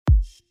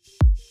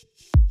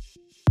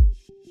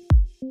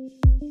Hi,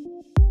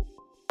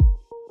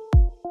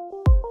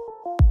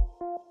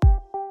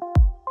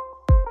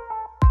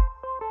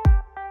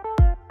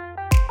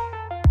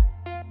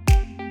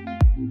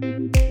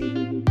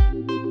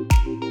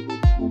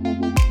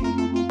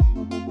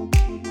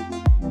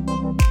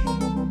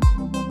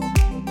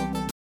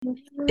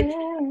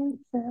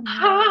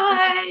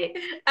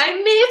 I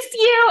missed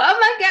you. Oh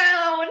my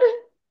God.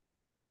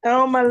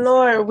 Oh my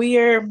Lord, we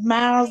are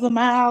miles and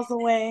miles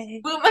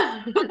away. Boom.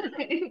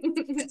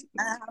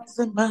 Miles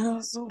and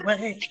miles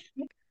away.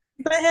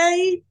 Say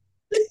hey.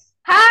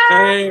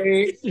 Hi.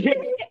 Hey,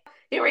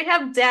 Here we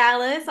have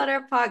Dallas on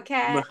our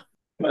podcast.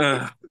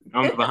 I'm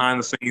the behind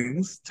the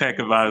scenes tech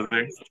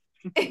advisor.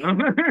 I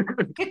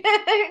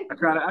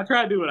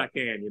try to do what I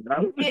can, you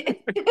know.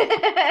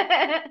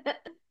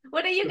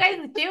 What are you guys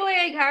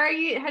doing?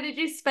 How did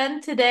you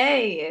spend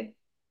today?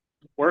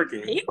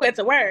 Working. He went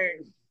to work.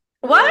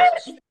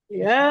 What?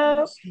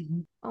 Yeah.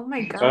 Oh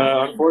my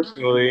God.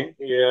 Unfortunately,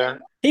 yeah.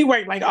 He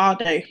worked like all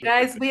day.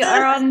 Guys, we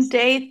are on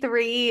day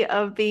 3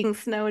 of being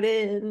snowed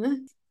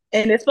in.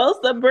 And it's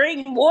supposed to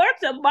bring more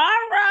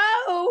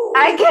tomorrow.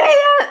 I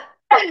can't.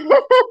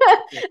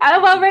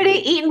 I've already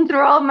eaten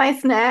through all my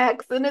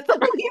snacks, and it's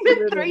only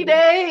been 3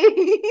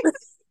 days.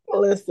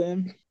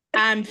 Listen,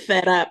 I'm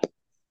fed up.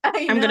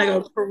 I'm gonna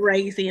go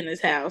crazy in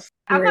this house.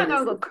 I'm not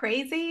gonna go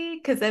crazy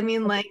because I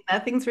mean, like,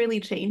 nothing's really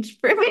changed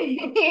for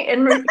me,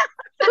 and we're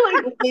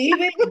like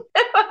leaving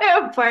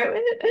my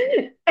apartment.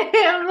 And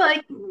I'm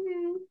like,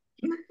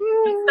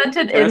 such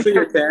an Can I see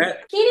your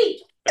cat?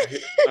 Kitty.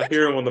 I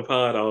hear him on the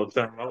pod all the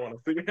time. I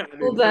want to see.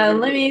 Hold on,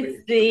 let me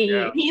see.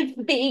 Yeah. He's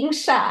being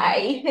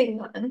shy.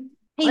 Hang on.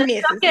 Let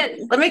me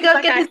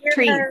go get his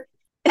treat.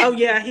 Oh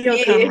yeah,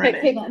 he'll come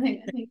running. Hang on.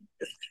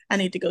 I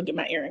need to go get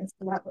my earrings.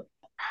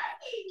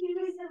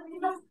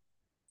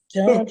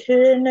 Don't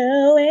you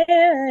know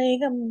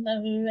where I'm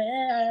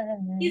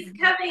around? He's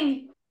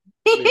coming.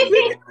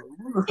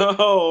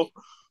 Oh,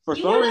 for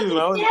some reason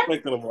I was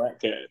expecting a black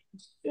cat.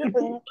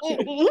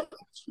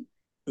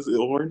 Is it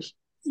orange?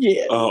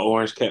 Yeah.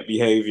 Orange cat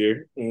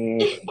behavior.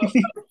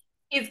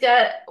 He's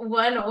got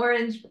one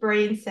orange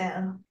brain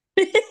cell.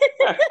 You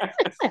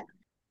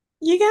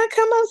gotta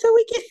come up so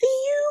we can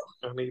see you.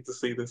 I need to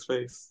see this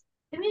face.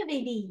 Come here,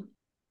 baby.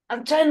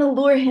 I'm trying to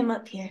lure him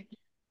up here.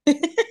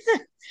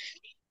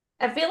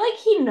 I feel like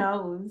he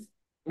knows.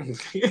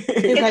 He's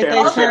like,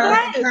 they're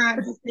trying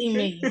to see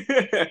me.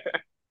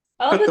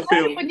 All the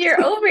time when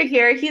you're over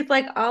here, he's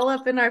like all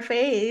up in our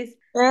face.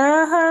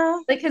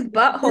 Like his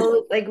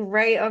butthole is like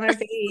right on our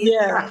face.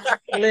 Yeah,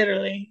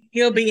 literally.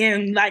 He'll be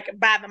in like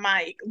by the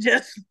mic,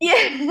 just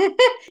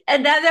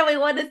And now that we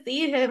want to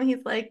see him,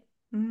 he's like,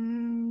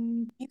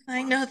 He's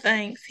like, no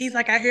thanks. He's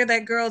like, I hear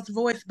that girl's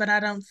voice, but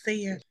I don't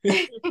see her.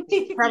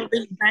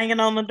 Probably banging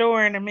on the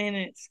door in a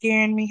minute,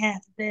 scaring me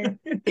half to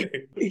death.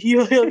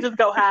 He'll just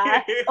go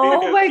high.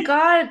 Oh my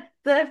God.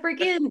 The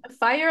freaking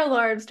fire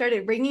alarm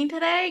started ringing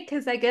today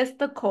because I guess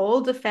the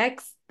cold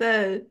affects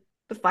the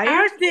fire.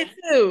 Ours did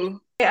too.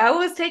 I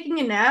was taking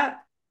a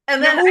nap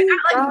and then I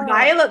got like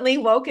violently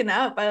woken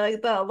up by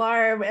like the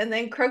alarm, and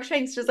then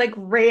Crookshanks just like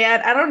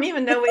ran. I don't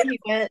even know where he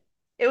went.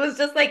 It was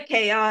just like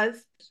chaos.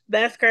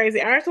 That's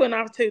crazy. Ours went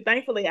off too.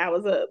 Thankfully, I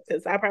was up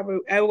because I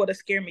would have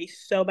scared me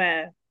so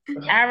bad.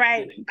 All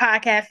right,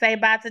 podcast. Say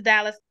bye to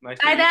Dallas. Bye,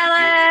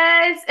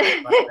 Dallas.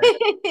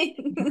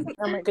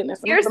 Oh my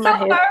goodness, you're so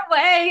far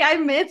away. I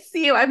miss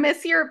you. I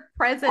miss your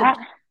presence.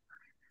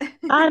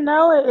 I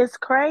know it. It's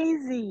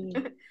crazy.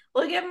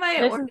 Look at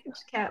my orange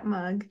cat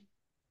mug.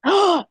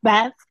 Oh,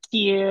 that's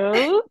cute.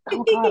 Oh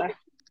God,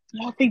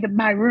 y'all think of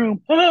my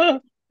room.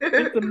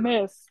 It's a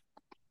mess.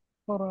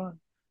 Hold on.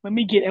 Let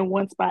me get in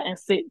one spot and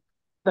sit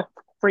the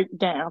freak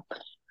down.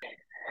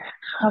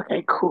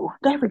 Okay, cool.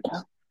 There we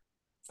go.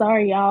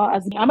 Sorry, y'all.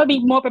 I'm gonna be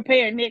more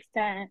prepared next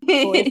time.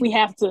 Or if we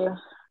have to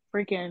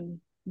freaking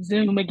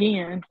Zoom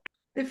again.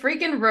 The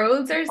freaking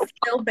roads are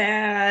still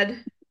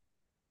bad.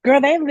 Girl,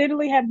 they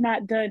literally have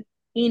not done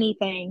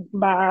anything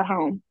by our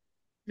home.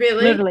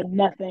 Really? Literally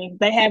nothing.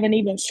 They haven't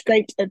even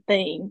scraped a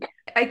thing.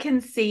 I can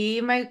see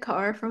my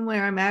car from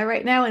where I'm at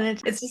right now, and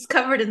it's just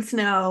covered in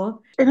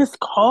snow. And it's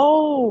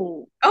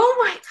cold. Oh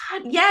my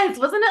God. Yes.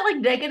 Wasn't it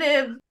like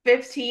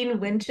 -15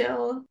 wind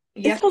chill?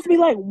 It's supposed to be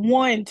like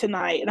 1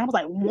 tonight. And I was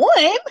like, 1?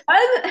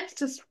 It's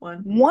just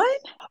 1. 1?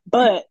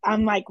 But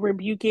I'm like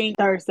rebuking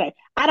Thursday.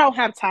 I don't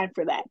have time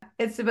for that.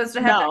 It's supposed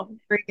to happen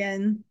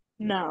freaking.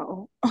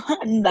 No.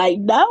 Like,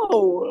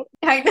 no.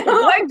 I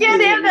know. I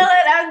can't handle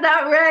it. I'm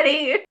not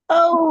ready.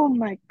 Oh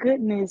my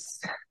goodness.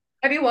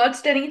 Have you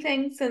watched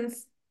anything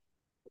since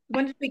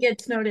when did we get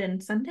snowed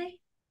in? Sunday?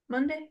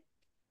 Monday?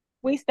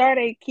 We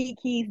started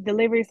Kiki's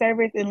delivery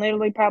service and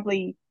literally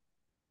probably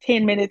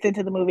 10 minutes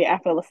into the movie I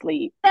fell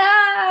asleep.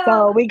 No!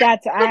 So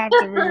I have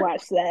to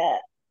rewatch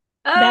that.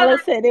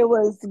 Dallas said it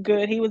was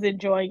good. He was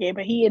enjoying it,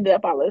 but he ended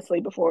up falling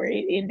asleep before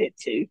it ended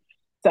too.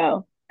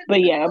 So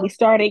but yeah, we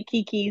started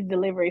Kiki's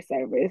delivery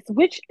service,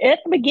 which at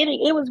the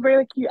beginning, it was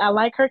really cute. I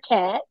like her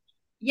cat.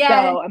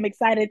 Yeah. So I'm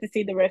excited to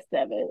see the rest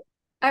of it.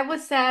 I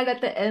was sad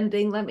at the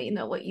ending. Let me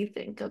know what you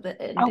think of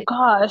the ending. Oh,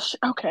 gosh.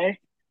 Okay.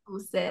 I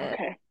was sad.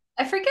 Okay.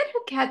 I forget her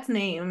cat's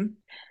name.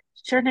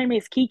 Her name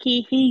is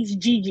Kiki. He's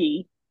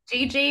Gigi.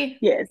 Gigi.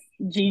 Yes,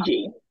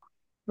 Gigi.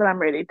 But I'm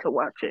ready to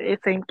watch it. It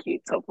seems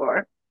cute so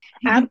far.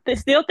 I'm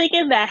still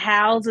thinking that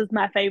House is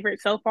my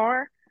favorite so far.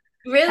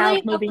 House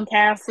Really? Moving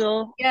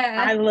Castle.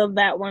 Yeah. I love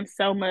that one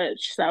so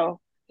much. So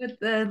With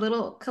the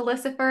little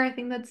Calcifer, I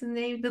think that's the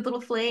name, the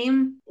little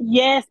flame.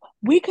 yes,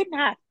 we could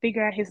not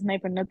figure out his name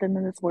for nothing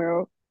in this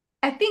world.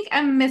 I think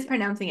I'm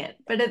mispronouncing it,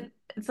 but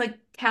it's like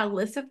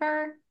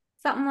Calcifer,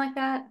 something like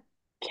that.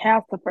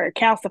 Calcifer,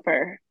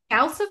 Calcifer.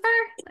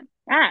 Calcifer?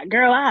 Ah,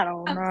 girl, I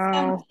don't Oh,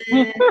 know.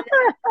 something.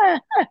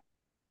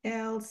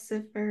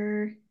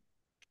 Calcifer.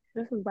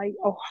 This is like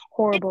oh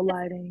horrible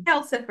lighting.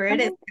 Calcifer. It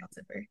is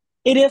Calcifer.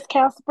 It is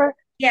Calcifer.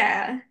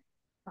 Yeah.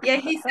 Yeah,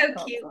 he's I so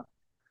thought cute. so.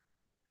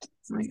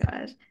 Oh my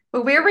gosh.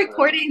 But we're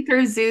recording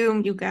through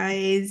Zoom, you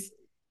guys.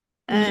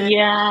 Uh,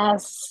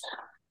 Yes,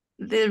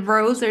 the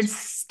rows are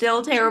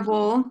still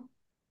terrible.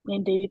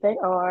 indeed they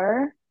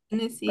are.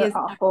 Tennessee They're is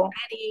not awful.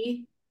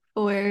 ready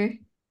for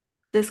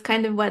this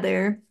kind of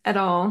weather at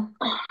all.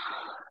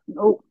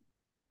 Nope.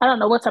 I don't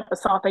know what type of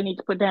salt they need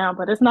to put down,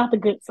 but it's not the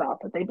good salt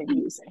that they've been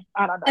using.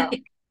 I don't know.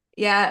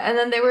 Yeah, and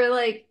then they were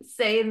like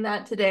saying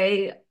that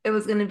today it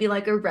was going to be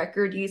like a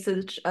record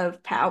usage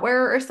of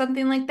power or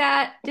something like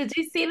that. Did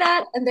you see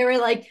that? And they were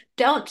like,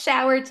 "Don't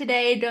shower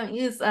today. Don't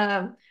use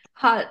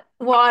hot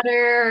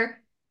water."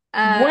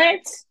 Uh, What? I'm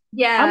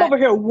yeah. over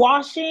here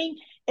washing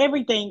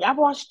everything. I've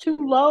washed 2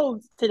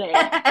 loads today.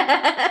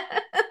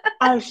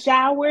 I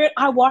showered.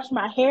 I washed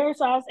my hair,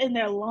 so I was in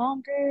there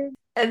longer.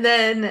 And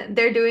then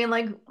they're doing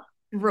like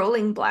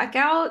rolling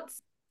blackouts,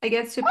 I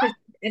guess, to preserve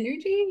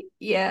energy.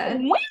 Yeah.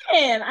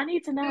 When? I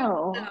need to I don't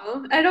know.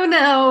 know. I don't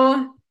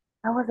know.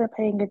 I wasn't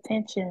paying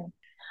attention.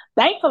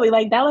 Thankfully,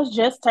 like Dallas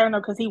just turned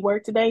on because he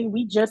worked today.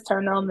 We just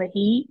turned on the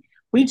heat.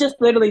 We just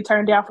literally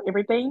turned down for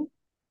everything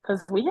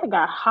because we had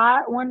got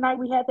hot one night.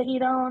 We had the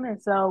heat on,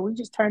 and so we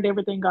just turned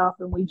everything off,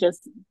 and we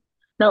just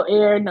no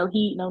air, no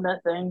heat, no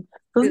nothing.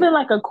 So it's Really? been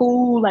like a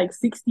cool like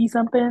 60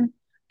 something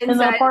in the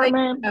Inside, like,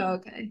 apartment. oh,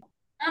 okay.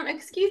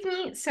 Excuse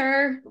me,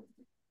 sir.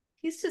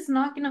 He's just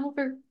knocking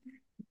over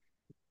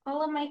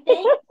all of my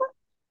things.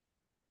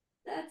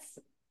 That's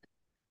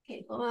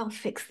okay. Well, I'll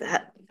fix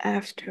that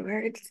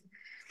afterwards.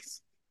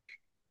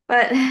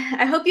 But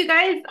I hope you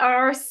guys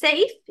are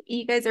safe.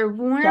 You guys are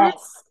warm.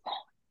 Yes,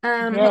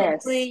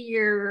 Hopefully yes.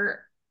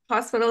 your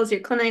hospitals,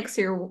 your clinics,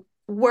 your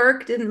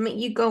work didn't make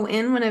you go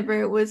in whenever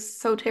it was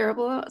so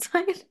terrible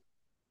outside.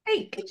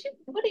 Hey, could you,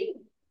 what are you?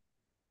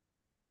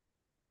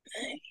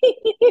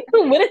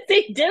 What did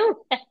they do?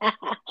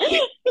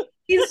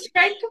 He's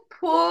trying to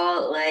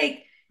pull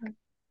like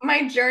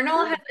my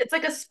journal has, it's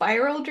like a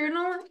spiral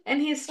journal,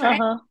 and he's trying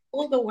to Uh-huh.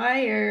 pull the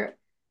wire.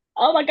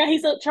 Oh my God,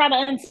 he's trying to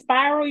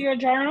unspiral your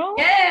journal?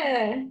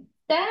 Yeah,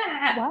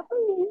 that. Why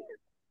please?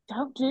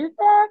 Don't do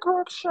that,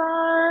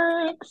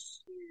 Crookshanks.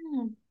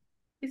 Hmm.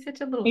 He's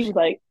such a little He was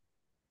like,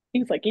 he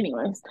was like,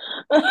 anyways.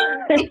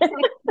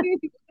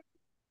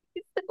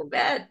 He's so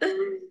bad.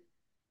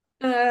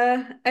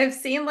 I've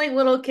seen like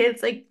little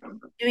kids like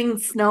doing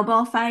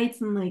snowball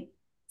fights and like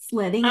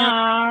sledding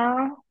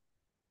out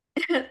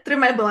Ah, through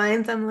my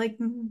blinds. I'm like,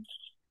 "Mm."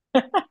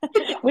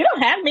 we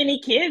don't have many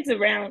kids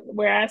around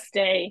where I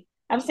stay.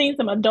 I've seen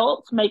some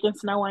adults making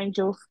snow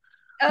angels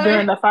Oh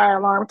during the fire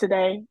alarm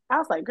today. I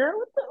was like, girl,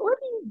 what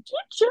do you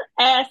get your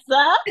ass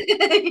up?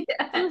 She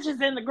yeah. was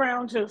just in the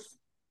ground, just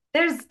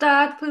There's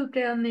dog poop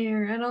down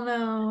there. I don't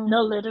know.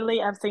 no,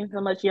 literally. I've seen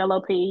so much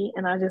yellow pee,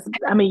 and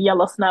I mean,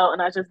 yellow snow,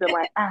 and I just been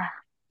like, ah,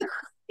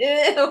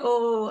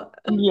 Ew.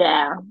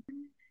 yeah,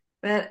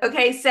 But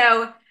okay,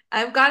 so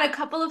I've got a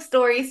couple of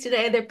stories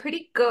today. They're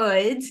pretty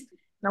good.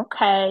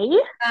 okay.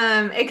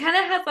 It kind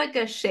of has like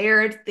a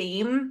shared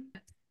theme.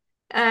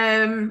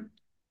 Um,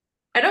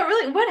 I don't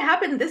really, what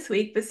happened this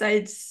week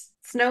besides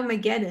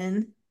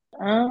Snowmageddon?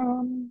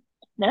 Um,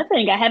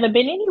 Nothing. I haven't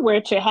been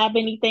anywhere to have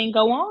anything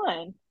go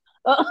on.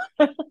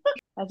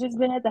 I've just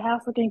been at the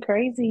house looking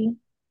crazy.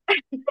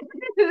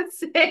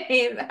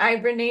 Same,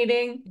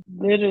 hibernating.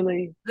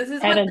 Literally, This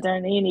is when hadn't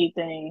done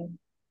anything.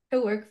 I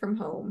work from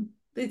home.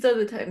 These are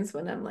the times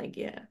when I'm like,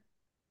 yeah,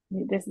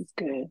 This is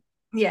good.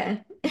 yeah.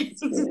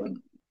 This is good.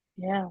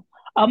 Yeah.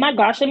 Oh my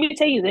gosh, let me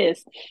tell you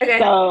this. Okay.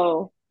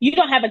 So you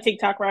don't have a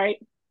TikTok, right?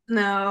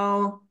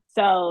 No.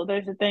 So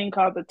there's a thing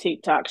called the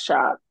TikTok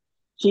shop.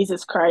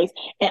 Jesus Christ.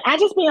 And I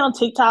just be on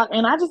TikTok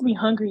and I just be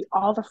hungry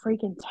all the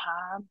freaking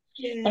time.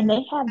 And Yeah.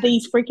 they have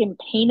these freaking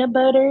peanut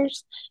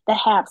butters that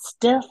have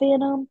stuff in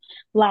them.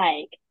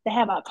 Like they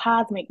have a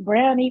cosmic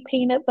brownie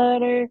peanut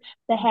butter.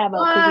 They have a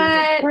cookies and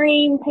What?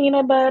 cream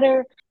peanut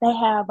butter. They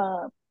have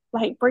a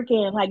like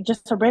freaking like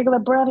just a regular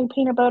brownie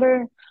peanut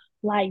butter,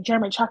 like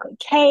German chocolate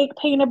cake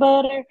peanut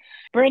butter.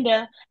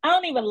 Brenda, I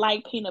don't even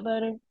like peanut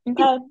butter.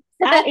 Okay.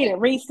 I eat a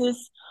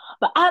Reese's,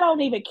 but I don't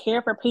even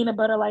care for peanut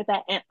butter like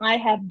that. And I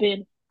have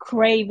been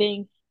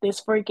craving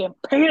this freaking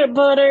peanut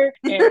butter.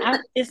 And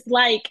it's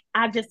like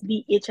I just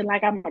be itching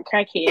like I'm a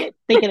crackhead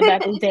thinking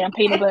about this damn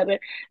peanut butter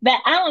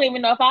that I don't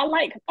even know if I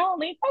like. I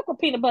don't even fuck with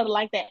peanut butter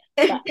like that.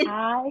 But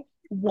I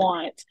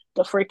want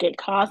the freaking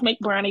cosmic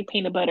brownie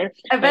peanut butter.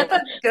 I bet And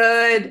that's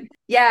good.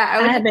 Yeah,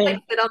 I would I've just like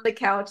been, sit on the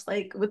couch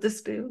like with a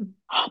spoon.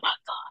 oh my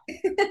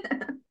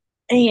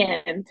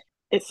And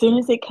as soon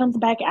as it comes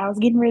back, I was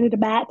getting ready to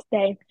buy it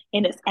today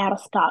and it's out of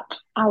stock.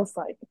 I was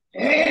like,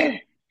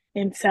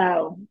 and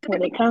so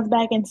when it comes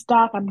back in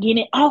stock, I'm getting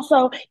it.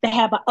 Also, they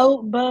have an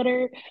oat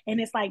butter and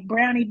it's like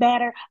brownie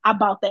batter. I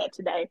bought that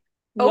today.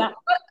 Yeah, Oat,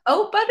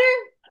 oat butter?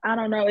 I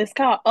don't know. It's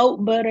called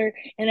oat butter,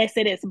 and they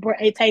said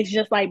it tastes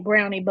just like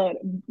brownie butter,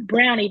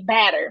 brownie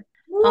batter.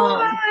 Um,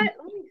 What?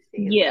 Let me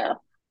see. yeah.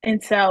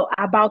 And so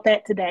I bought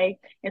that today,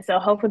 and so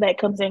hopefully that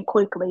comes in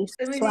quickly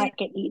Let me so I see.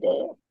 can eat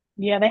it.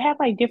 Yeah, they have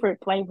like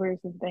different flavors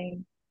and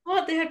things.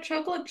 What? They have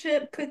chocolate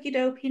chip cookie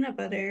dough peanut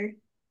butter.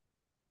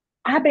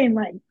 I've been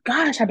like,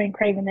 gosh, I've been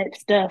craving that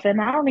stuff,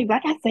 and I don't even,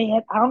 like I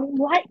said, I don't even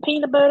like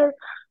peanut butter,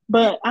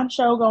 but I'm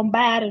sure gonna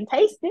buy it and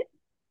taste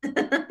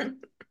it.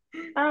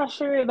 I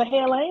sure the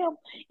hell am.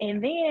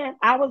 And then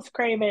I was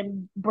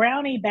craving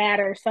brownie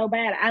batter so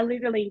bad. I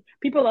literally,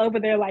 people over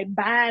there like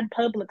buying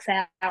Publix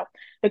out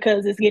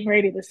because it's getting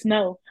ready to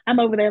snow. I'm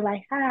over there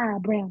like, hi,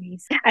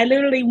 brownies. I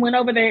literally went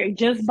over there and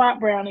just bought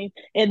brownies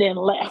and then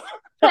left.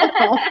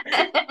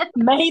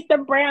 Made the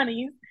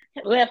brownies,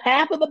 left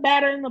half of the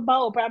batter in the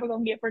bowl. Probably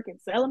gonna get freaking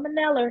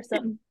salmonella or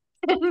something.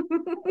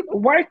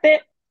 Worth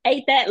it.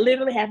 Ate that.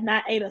 Literally have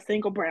not ate a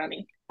single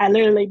brownie. I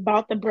literally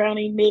bought the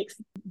brownie mix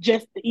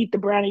just to eat the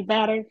brownie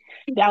batter.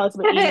 Dallas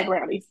been eating the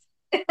brownies.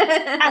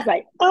 I was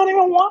like, I don't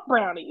even want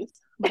brownies,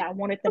 but I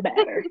wanted the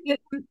batter.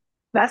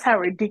 That's how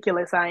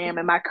ridiculous I am,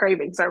 and my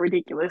cravings are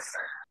ridiculous.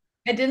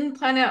 I didn't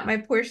plan out my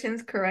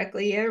portions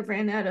correctly. I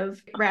ran out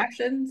of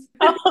rations.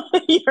 Oh,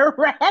 you're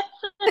right.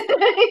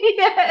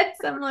 Yes,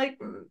 I'm like,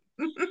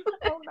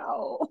 Oh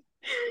no,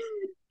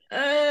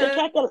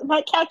 uh,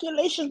 my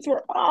calculations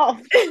were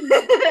off.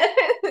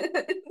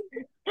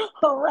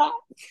 All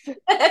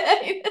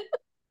right.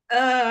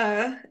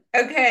 uh,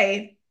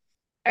 okay.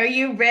 Are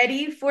you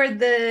ready for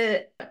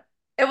it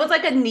was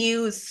like a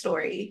news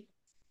story.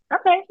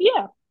 Okay.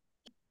 Yeah.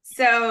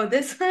 So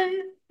this one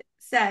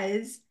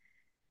says,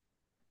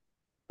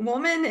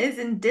 woman is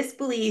in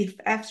disbelief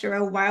after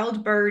a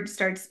wild bird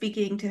starts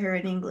speaking to her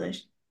in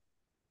English.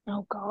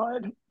 Oh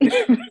God.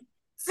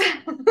 So,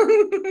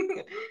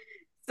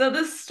 so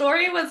the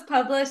story was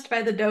published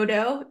by the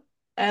Dodo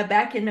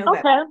back in November,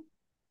 Okay.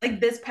 like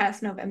this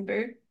past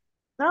November.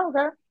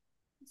 Okay.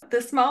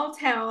 The small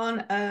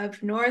town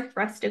of North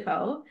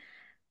Rustico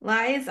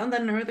lies on the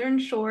northern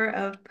shore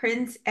of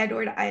Prince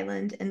Edward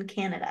Island in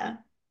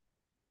Canada.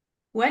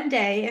 One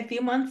day, a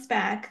few months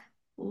back,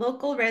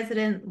 local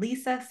resident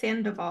Lisa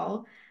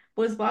Sandoval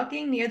was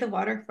walking near the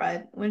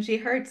waterfront when she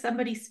heard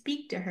somebody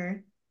speak to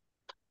her.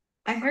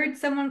 I heard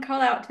someone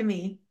call out to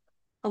me,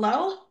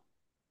 "Hello?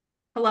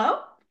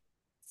 Hello?"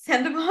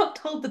 Sandoval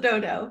told the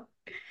dodo.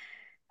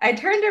 I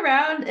turned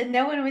around and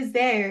no one was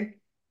there.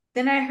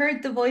 Then I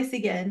heard the voice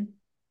again.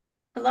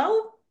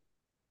 "Hello?"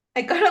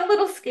 I got a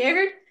little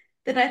scared.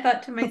 Then I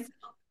thought to myself,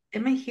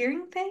 am I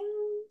hearing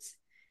things?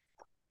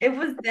 It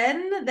was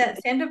then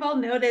that Sandoval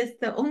noticed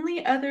the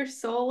only other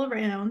soul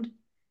around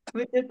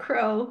was a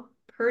crow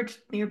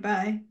perched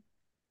nearby.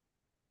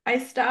 I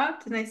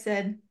stopped and I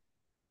said,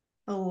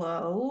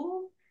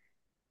 "Hello?"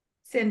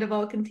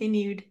 Sandoval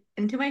continued,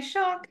 and to my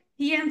shock,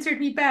 he answered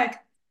me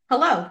back,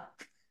 "Hello."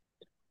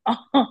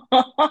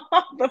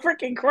 The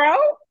freaking crow?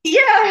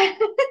 Yeah.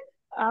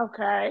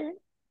 Okay.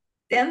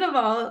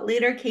 Sandoval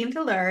later came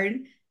to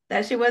learn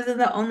that she wasn't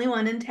the only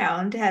one in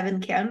town to have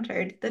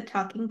encountered the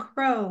talking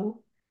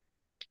crow.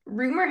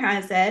 Rumor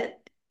has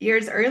it,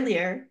 years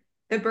earlier,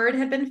 the bird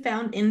had been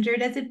found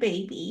injured as a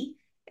baby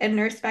and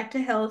nursed back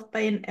to health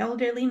by an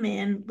elderly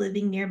man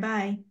living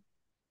nearby,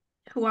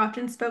 who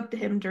often spoke to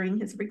him during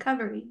his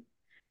recovery.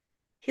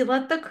 He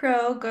let the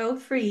crow go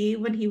free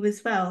when he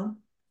was well,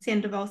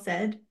 Sandoval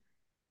said.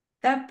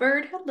 That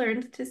bird had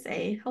learned to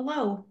say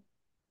hello.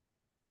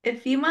 A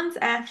few months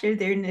after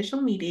their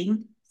initial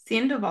meeting,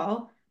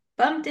 Sandoval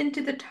bumped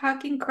into the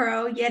talking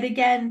crow yet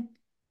again.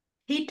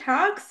 He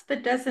talks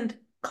but doesn't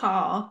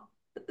call,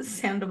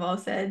 Sandoval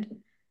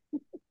said.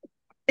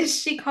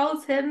 She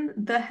calls him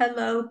the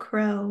Hello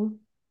Crow.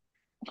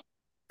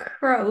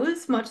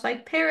 Crows, much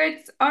like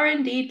parrots, are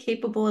indeed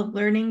capable of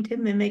learning to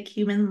mimic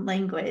human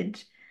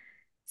language.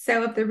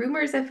 So, if the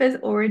rumors of his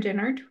origin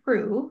are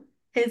true,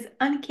 his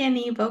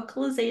uncanny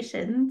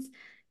vocalizations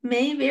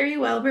may very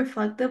well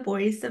reflect the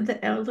voice of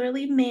the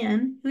elderly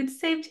man who'd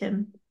saved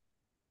him.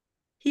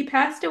 He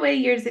passed away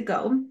years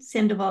ago,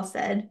 Sandoval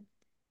said,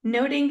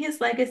 noting his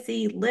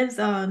legacy lives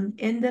on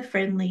in the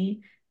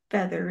friendly,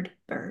 feathered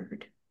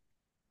bird.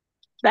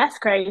 That's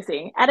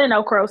crazy. I didn't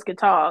know crows could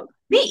talk.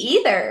 Me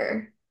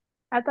either.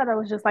 I thought it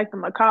was just like the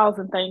macaws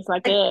and things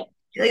like Like, that.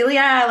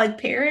 yeah, like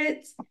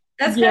parrots.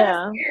 That's kind of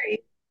Yeah.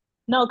 scary.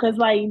 No, because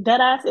like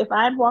deadass, if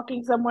I'm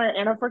walking somewhere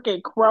and a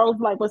freaking crow's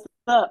like, "What's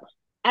up?"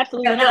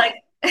 Absolutely I'd be not. like,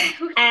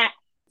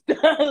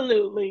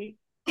 Absolutely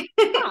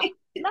not.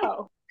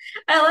 No.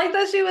 I like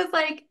that she was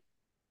like,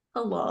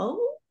 "Hello?"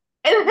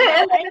 No,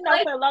 And then ain't no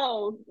like,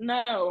 hello.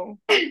 No.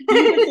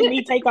 You would see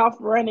me take off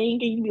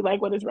running and you'd be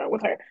like, what is wrong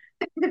with her?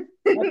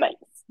 No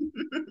thanks.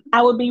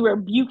 I would be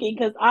rebuking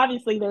because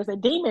obviously there's a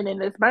demon in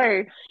this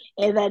bird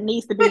and that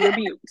needs to be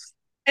rebuked.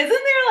 Isn't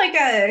there like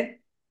a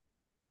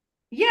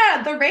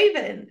yeah, The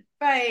Raven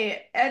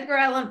by Edgar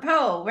Allan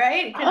Poe,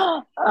 right?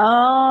 Because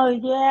Oh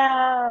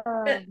yeah.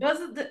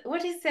 wasn't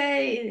what'd he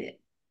say?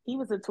 He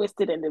was a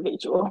twisted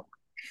individual.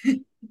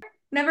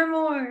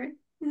 Nevermore,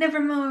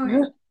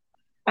 nevermore.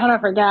 I don't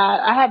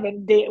forgot.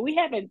 We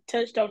haven't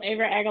touched on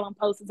Edgar Allan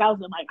Poe since I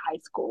was in like high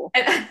school.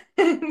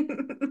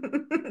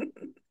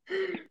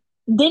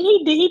 Did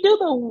he do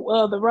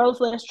the roads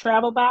less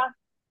traveled by?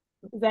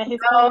 Is that his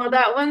Oh, poem?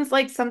 that one's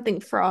like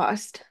something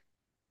Frost.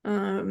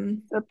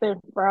 Um, Up there,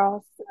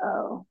 Frost.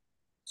 Oh,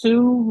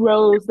 two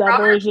roads Robert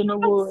diverge in the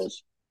Frost?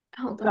 woods.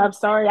 Hold on. I'm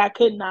sorry, I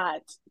could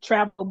not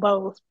travel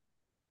both.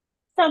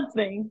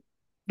 Something,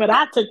 but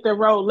I took the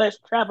road less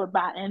traveled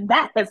by, and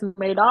that has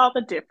made all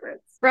the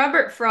difference.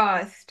 Robert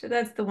Frost.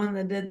 That's the one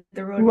that did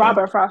the road less.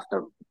 Robert Frost,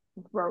 the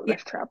road Yeah.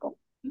 less traveled.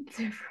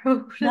 The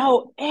road less-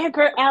 No,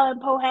 Edgar Allan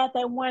Poe had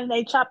that one.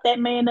 They chopped that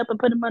man up and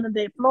put him under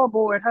the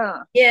floorboard,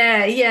 huh?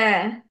 Yeah,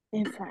 yeah.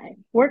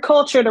 Insane. We're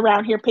cultured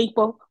around here,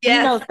 people. We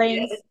Yes, know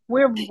things. yes.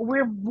 We're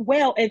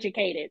well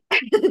educated.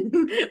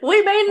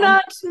 We may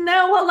not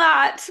know a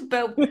lot,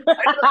 but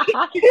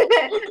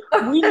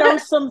We know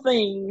some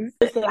things.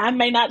 Listen, I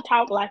may not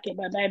talk like it,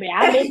 but baby,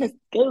 I've been to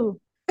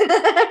school.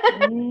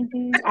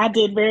 I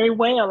did very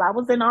well. I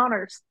was in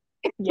honors.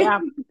 Yeah,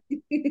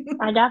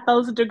 I got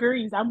those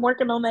degrees. I'm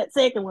working on that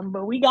second one,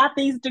 but we got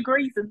these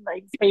degrees and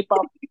things,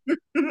 people.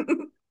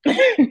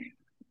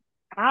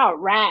 All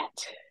right.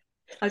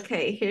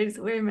 Okay, here's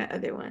where are my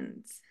other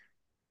ones.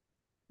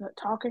 The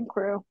talking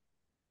crew.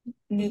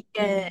 Mm-mm.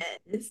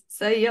 Yes.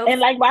 So you'll And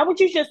like, why would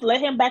you just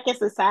let him back in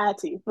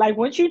society? Like,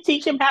 once you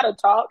teach him how to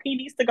talk, he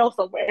needs to go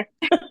somewhere.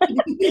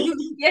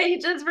 yeah, you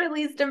just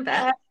released him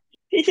back.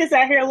 He's just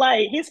out here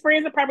like his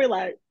friends are probably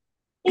like,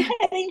 he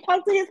can't even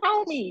talk to his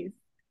homies.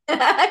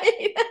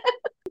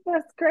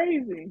 That's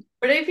crazy.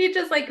 What if you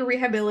just like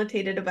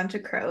rehabilitated a bunch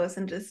of crows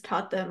and just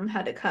taught them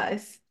how to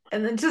cuss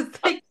and then just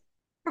like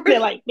They're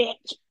like,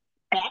 bitch,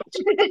 bitch,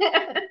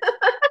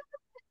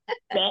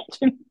 bitch,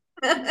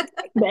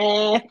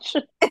 bitch.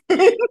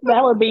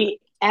 That would be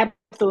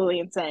absolutely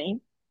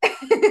insane.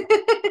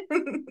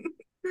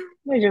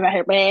 They're just out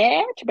here,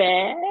 bitch,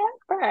 bitch,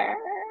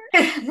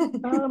 bitch.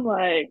 I'm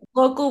like,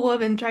 Local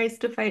woman tries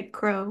to fight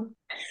crow.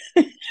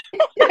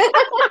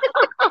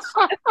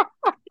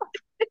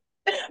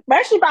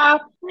 first of all,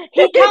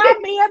 he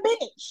called me a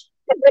bitch.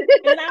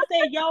 And I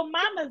said, yo,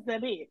 mama's a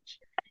bitch.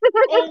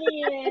 And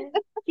then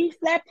he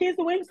slapped his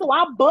wings, so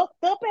I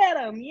bucked up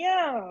at him.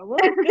 Yeah,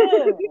 what's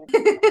good?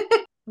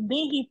 Then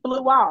he flew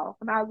off.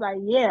 And I was like,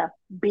 yeah,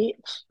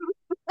 bitch.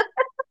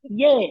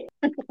 Yeah.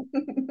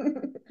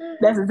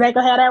 That's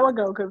exactly how that would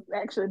go. Because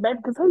actually, baby,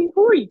 because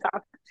who are you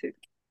talking to?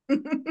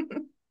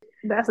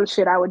 That's some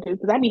shit I would do.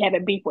 Because I be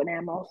having beef with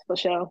animals for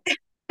sure.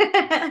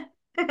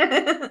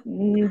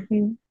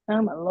 Mm-hmm.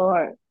 Oh, my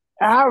Lord.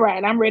 All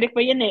right. I'm ready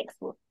for your next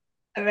one.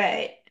 All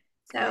right.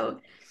 So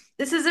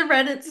this is a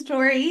Reddit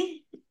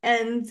story,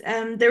 and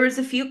there was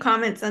a few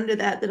comments under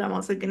that that I'm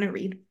also going to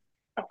read.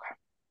 Okay.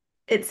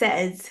 It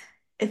says,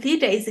 a few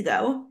days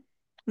ago,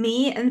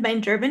 me and my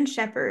German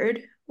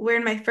Shepherd were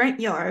in my front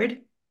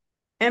yard,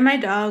 and my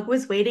dog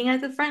was waiting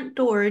at the front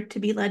door to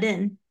be let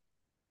in.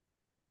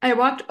 I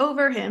walked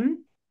over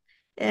him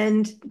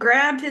and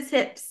grabbed his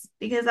hips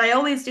because I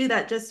always do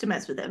that just to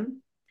mess with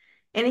him.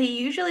 And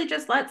he usually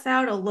just lets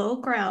out a low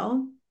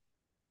growl,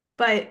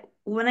 but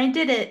when I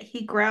did it,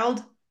 he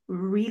growled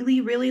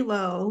really, really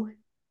low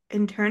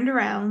and turned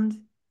around,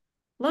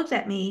 looked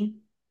at me,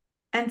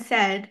 and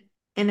said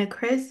in a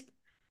crisp,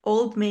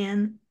 old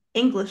man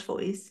English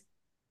voice,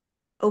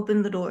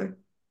 open the door,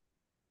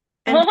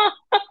 and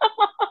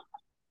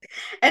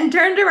and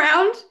turned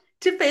around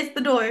to face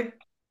the door.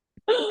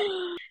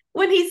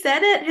 When he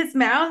said it, his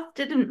mouth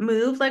didn't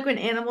move like when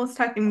animals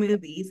talk in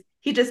movies.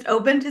 He just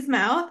opened his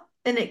mouth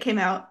and it came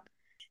out.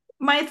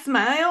 My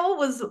smile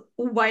was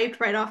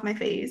wiped right off my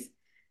face.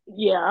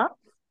 Yeah.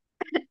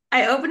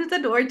 I opened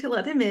the door to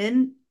let him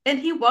in, and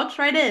he walked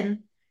right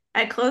in.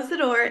 I closed the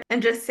door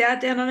and just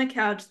sat down on a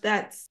couch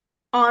that's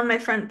on my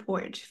front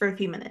porch for a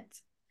few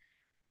minutes.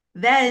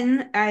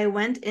 Then I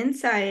went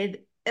inside,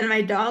 and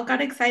my dog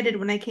got excited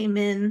when I came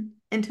in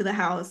into the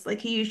house,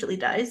 like he usually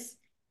does,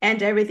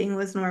 and everything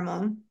was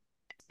normal.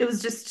 It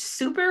was just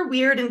super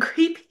weird and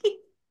creepy.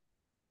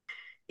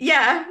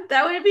 Yeah,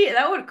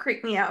 that would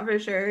creep me out for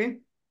sure.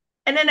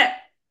 And then an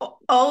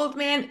old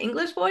man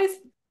English voice.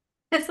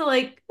 It's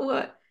like,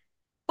 what?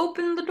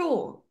 Open the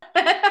door.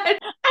 I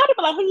would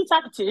be like, who you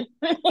talking to?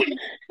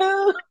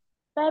 Who?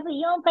 Baby,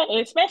 you don't pay.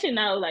 Especially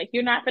now, like,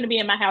 you're not going to be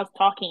in my house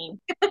talking.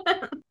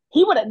 That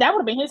would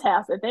have been his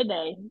house at that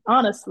day,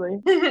 honestly.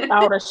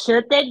 I would have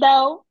shut that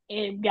door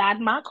and got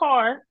in my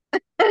car.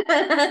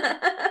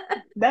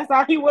 That's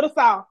all he would have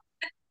saw.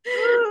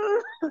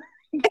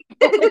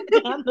 Going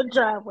down the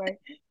driveway.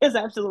 It's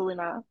absolutely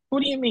not.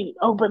 What do you mean?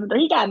 Open the door.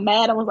 He got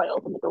mad and was like,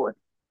 open the door.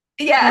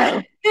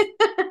 Yeah.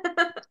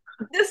 No.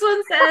 This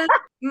one says,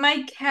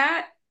 my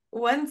cat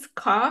once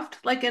coughed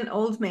like an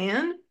old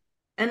man,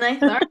 and I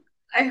thought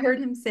I heard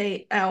him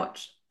say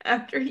ouch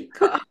after he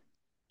coughed.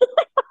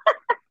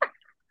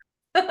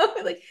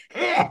 Like,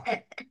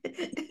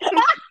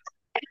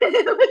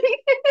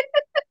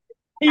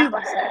 He's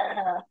like,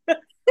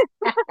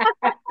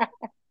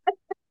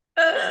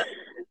 uh,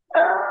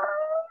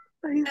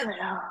 he's like,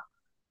 oh.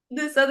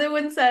 this other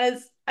one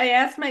says, I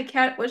asked my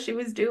cat what she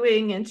was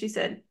doing, and she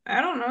said,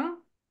 I don't know.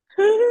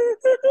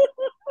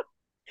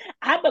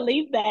 I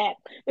believe that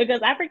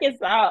because I freaking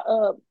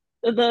saw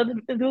there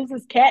was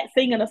this cat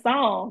singing a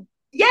song.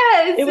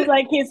 Yes. It was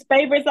like his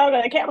favorite song,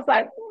 and the cat was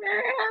like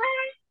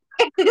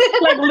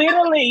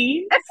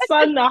literally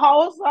sung the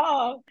whole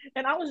song,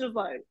 and I was just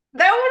like,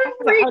 That I would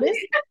was like, freak oh, this.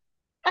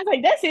 I was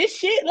like, that's his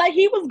shit. Like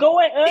he was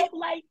going up,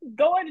 like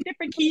going to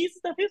different keys and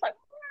stuff. He was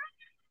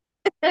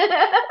me.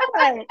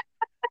 like,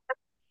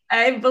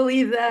 I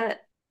believe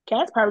that.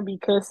 cats probably be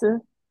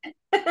cussing.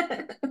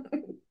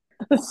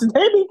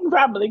 They be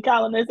probably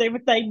calling us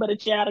everything but a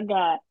child of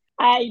God.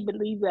 I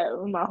believe that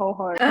with my whole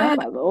heart. Oh Uh,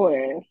 my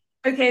lord.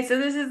 okay, so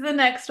this is the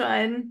next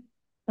one.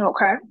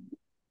 Okay.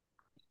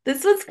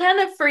 This was kind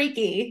of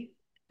freaky.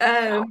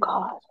 Oh Um,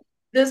 God.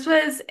 this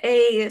was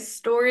a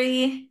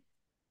story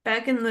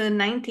back in the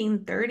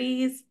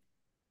 1930s.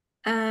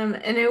 And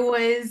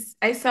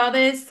I saw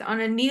this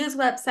on a news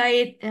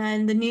website,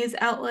 and the news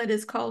outlet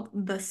is called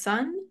The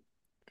Sun.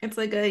 It's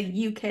like a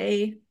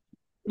UK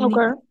news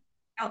Okay.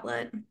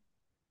 outlet.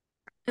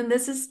 And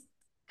this is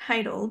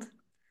titled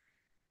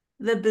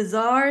The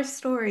Bizarre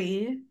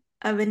Story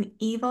of an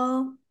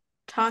Evil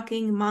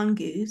Talking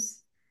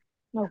Mongoose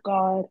Oh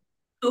God.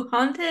 who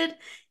haunted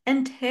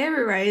and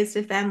terrorized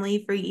a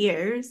family for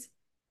years,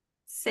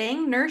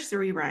 sang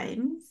nursery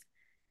rhymes,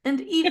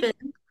 and even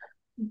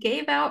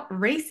gave out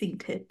racing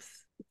tips.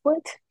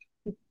 What?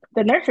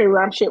 The nursery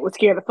rhyme shit would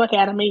scare the fuck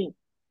out of me.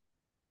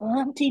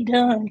 Humpty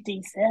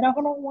Dumpty sat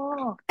on a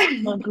wall.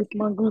 Mongoose,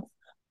 mongoose.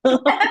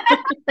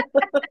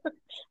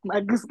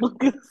 Mongoose,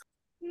 mongoose.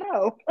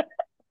 No.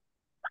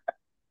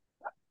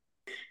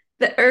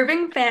 The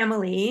Irving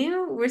family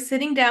were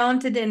sitting down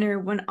to dinner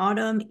one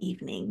autumn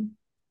evening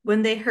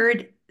when they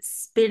heard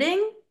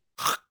spitting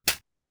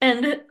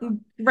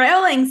and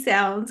growling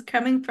sounds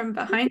coming from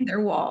behind their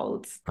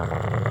walls.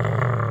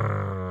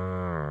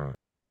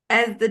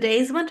 As the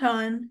days went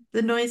on,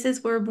 the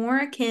noises were more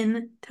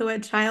akin to a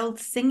child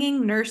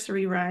singing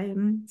nursery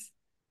rhymes.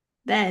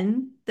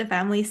 Then, the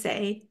family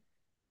say,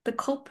 the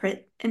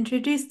culprit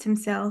introduced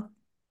himself.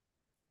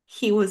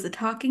 He was a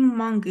talking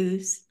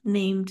mongoose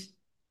named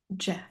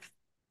Jeff.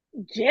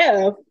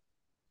 Jeff.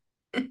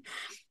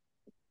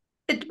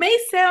 It may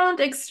sound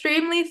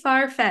extremely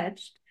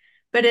far-fetched,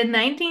 but in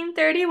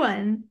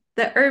 1931,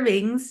 the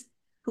Irvings,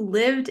 who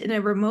lived in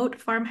a remote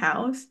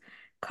farmhouse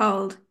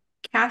called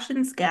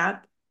Cashin's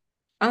Gap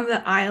on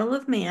the Isle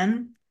of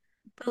Man,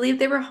 believed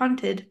they were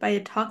haunted by a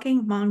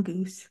talking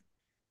mongoose.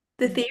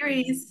 The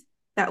theories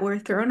that were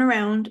thrown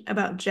around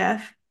about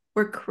Jeff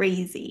were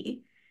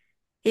crazy.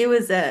 He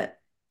was a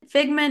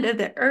figment of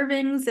the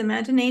Irving's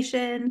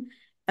imagination,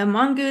 a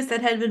mongoose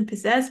that had been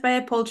possessed by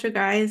a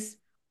poltergeist,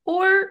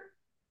 or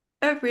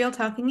a real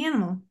talking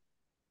animal.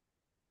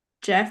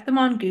 Jeff the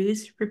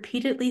mongoose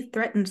repeatedly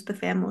threatened the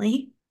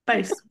family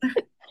by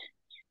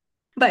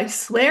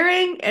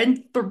swearing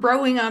and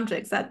throwing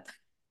objects at them.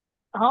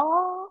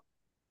 Oh.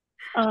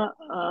 I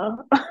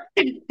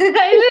just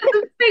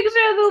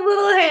picture the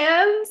little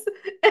hands.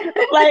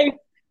 Like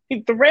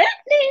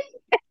threatening,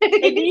 and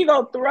then you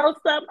gonna throw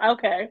something?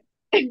 Okay.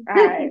 All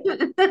right.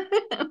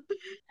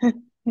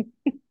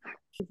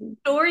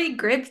 Story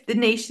gripped the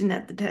nation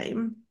at the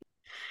time.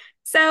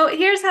 So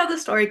here's how the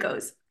story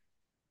goes.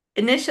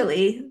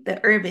 Initially,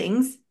 the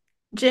Irvings,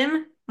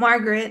 Jim,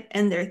 Margaret,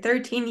 and their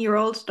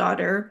 13-year-old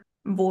daughter,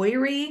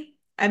 Voirrey,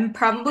 I'm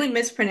probably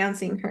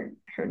mispronouncing her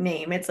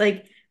name. It's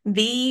like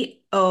Voirrey,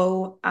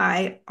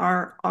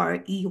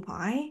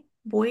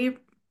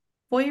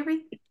 Voirrey.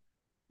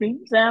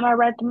 Sound all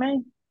right to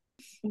me.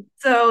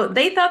 So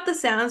they thought the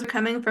sounds were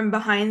coming from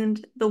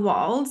behind the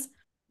walls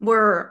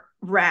were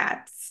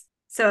rats.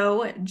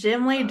 So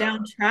Jim laid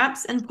down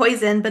traps and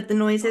poison, but the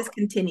noises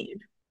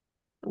continued.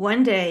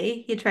 One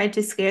day, he tried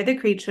to scare the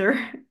creature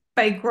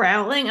by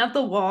growling at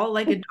the wall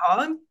like a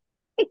dog,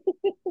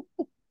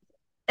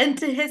 and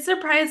to his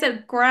surprise,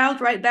 it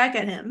growled right back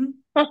at him.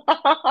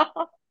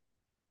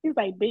 He's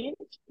like, bitch,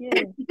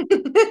 yeah.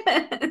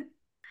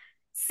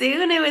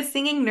 Soon it was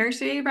singing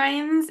nursery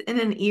rhymes in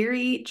an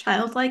eerie,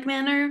 childlike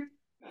manner.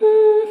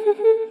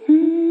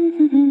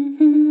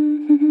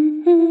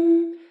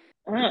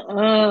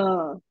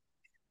 Uh-uh.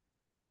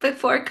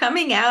 Before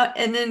coming out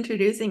and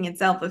introducing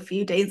itself a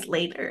few days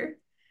later.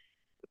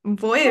 What?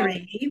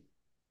 Voirrey,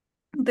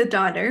 the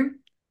daughter,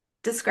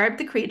 described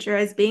the creature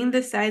as being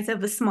the size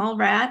of a small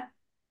rat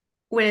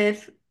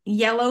with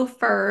yellow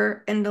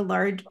fur and a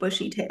large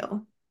bushy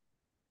tail.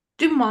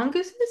 Do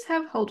mongooses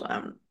have, hold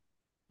on,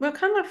 what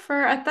kind of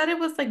fur? I thought it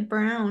was like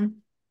brown.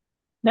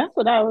 That's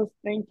what I was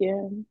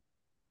thinking.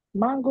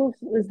 Mongoose,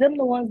 is them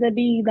the ones that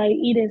be like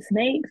eating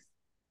snakes?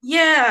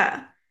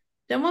 Yeah.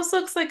 It almost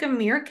looks like a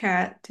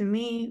meerkat to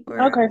me.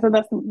 Or Okay, so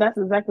that's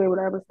exactly what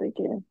I was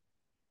thinking.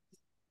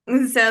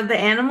 so the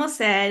animal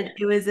said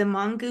it was a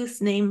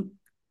mongoose named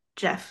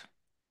Jeff,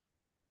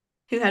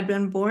 who had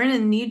been born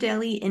in New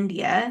Delhi,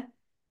 India,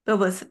 but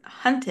was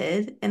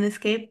hunted and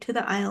escaped to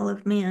the Isle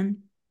of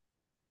Man.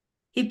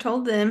 He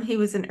told them he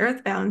was an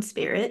earthbound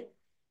spirit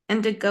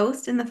and a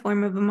ghost in the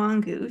form of a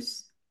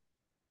mongoose.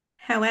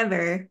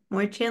 However,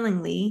 more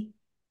chillingly,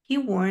 he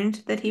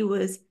warned that he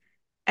was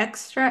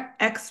extra,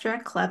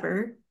 extra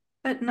clever,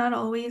 but not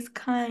always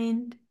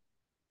kind.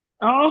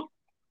 Oh,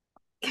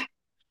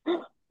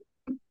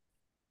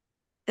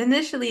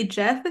 Initially,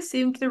 Jeff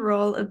assumed the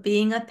role of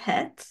being a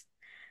pet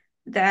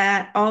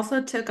that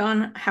also took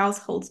on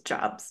household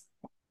jobs.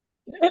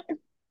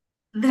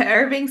 The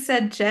Irving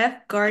said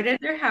Jeff guarded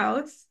their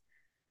house,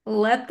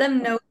 let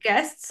them know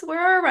guests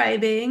were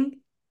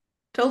arriving,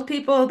 told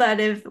people that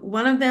if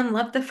one of them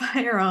left the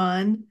fire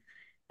on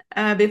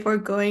before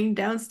going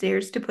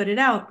downstairs to put it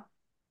out.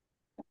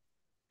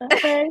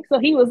 okay. So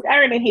he was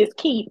earning his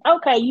keep.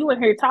 Okay, you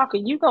in here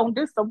talking. You gonna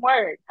do some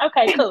work.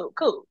 Okay, cool,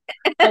 cool.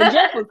 So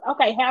Jeff was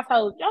okay,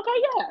 household.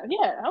 Okay, yeah,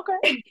 yeah,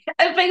 okay.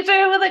 I picture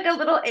him with like a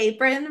little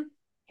apron.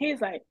 He's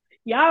like,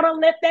 y'all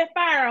don't left that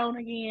fire on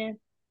again.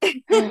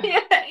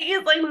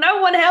 He's like,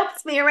 no one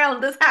helps me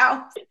around this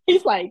house.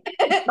 He's like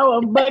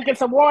throwing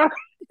buckets of water.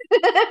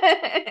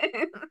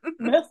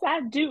 Must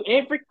I do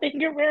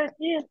everything around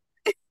here?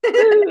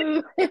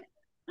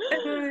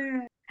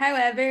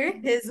 However,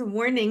 his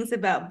warnings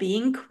about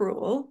being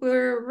cruel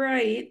were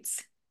right.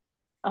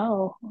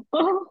 Oh.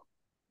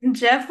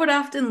 Jeff would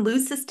often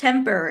lose his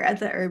temper at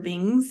the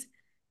Irvings,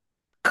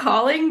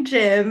 calling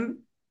Jim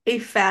a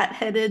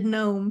fat-headed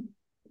gnome,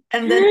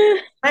 and then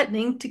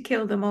threatening to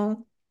kill them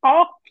all.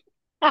 Oh.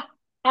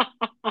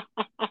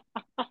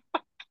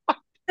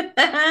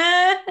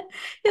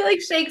 He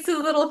like shakes his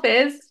little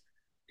fist.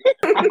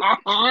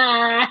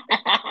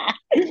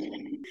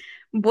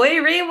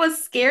 Boyri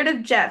was scared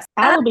of Jeff.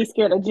 I would be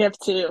scared of Jeff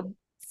too.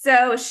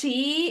 So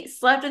she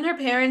slept in her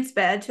parents'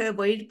 bed to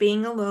avoid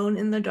being alone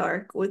in the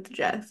dark with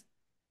Jeff.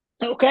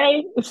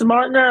 Okay,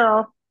 smart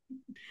girl.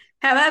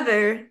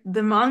 However,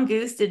 the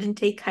mongoose didn't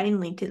take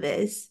kindly to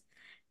this,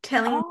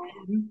 telling Oh.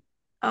 him,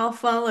 I'll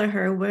follow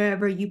her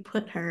wherever you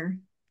put her.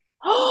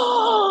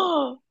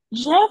 Oh,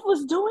 Jeff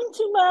was doing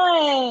too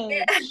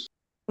much.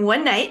 One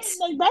He night,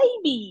 had like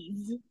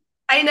babies.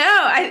 I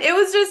know,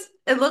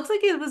 it looks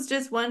like it was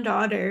just one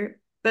daughter,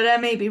 but I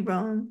may be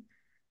wrong.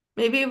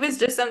 Maybe it was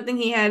just something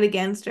he had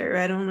against her.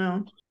 I don't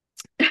know.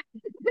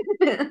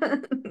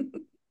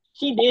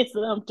 She did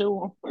something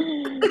to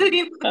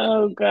him.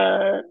 Oh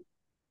God.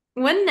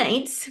 One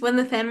night, when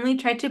the family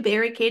tried to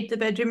barricade the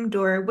bedroom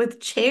door with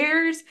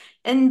chairs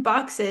and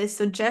boxes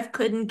so Jeff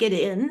couldn't get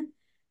in,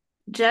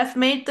 Jeff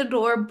made the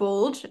door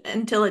bulge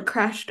until it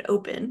crashed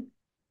open.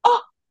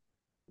 Oh,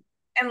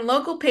 And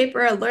local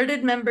paper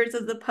alerted members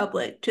of the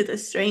public to the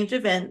strange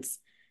events,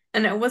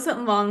 and it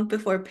wasn't long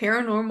before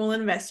paranormal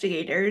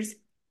investigators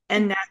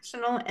and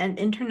national and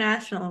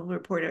international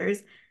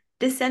reporters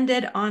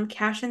descended on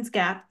Cashin's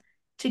Gap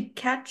to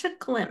catch a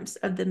glimpse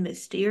of the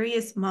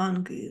mysterious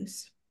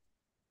mongoose.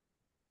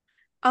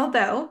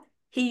 Although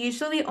he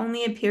usually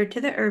only appeared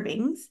to the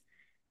Irvings,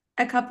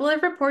 a couple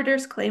of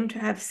reporters claimed to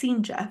have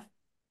seen Jeff,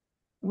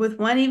 with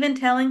one even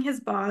telling his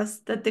boss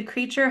that the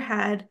creature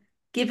had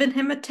given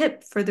him a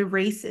tip for the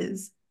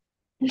races.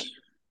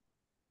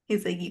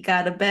 He's like, you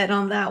gotta bet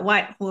on that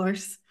white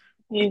horse.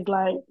 he's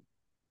like,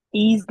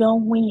 he's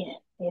gonna win.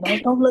 It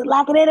ain't gonna look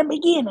like it at the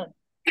beginning.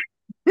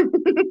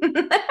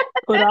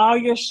 Put all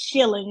your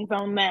shillings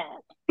on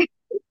that.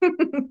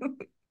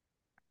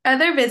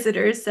 Other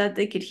visitors said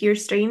they could hear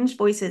strange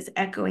voices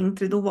echoing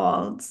through the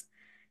walls.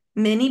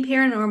 Many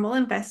paranormal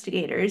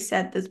investigators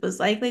said this was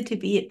likely to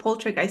be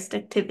poltergeist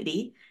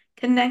activity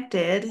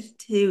connected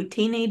to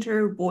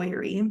teenager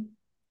voyeury.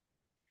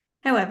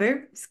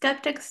 However,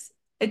 skeptics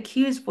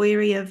accused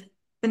Boyery of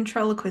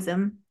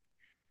ventriloquism,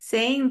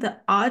 saying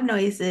the odd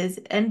noises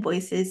and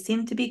voices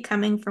seemed to be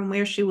coming from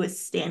where she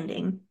was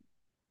standing.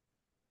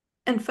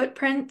 And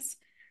footprints,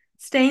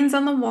 stains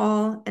on the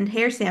wall, and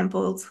hair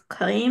samples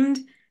claimed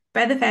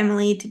by the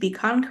family to be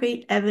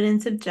concrete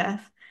evidence of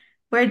Jeff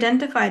were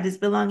identified as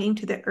belonging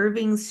to the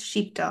Irving's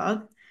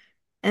sheepdog,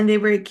 and they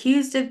were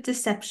accused of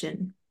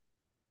deception.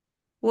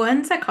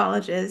 One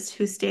psychologist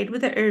who stayed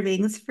with the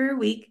Irvings for a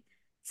week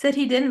said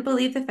he didn't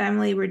believe the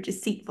family were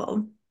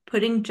deceitful,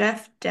 putting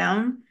Jeff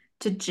down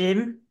to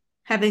Jim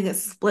having a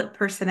split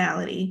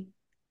personality.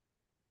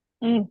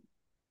 Mm.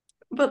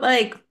 But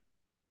like,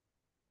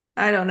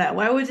 I don't know.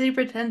 Why would they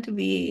pretend to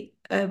be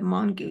a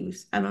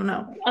mongoose? I don't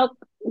know. Oh,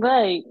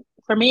 right.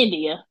 From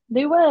India.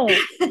 Do what?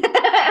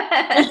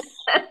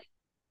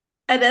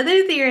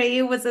 Another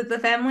theory was that the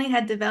family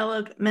had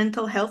developed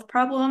mental health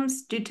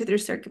problems due to their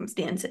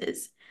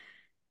circumstances.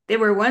 They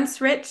were once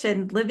rich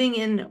and living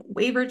in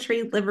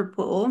Wavertree,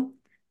 Liverpool.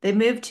 They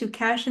moved to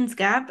Cashin's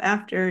Gap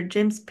after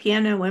Jim's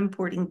piano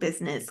importing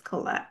business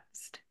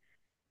collapsed.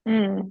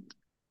 Mm.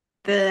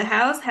 The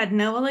house had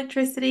no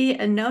electricity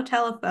and no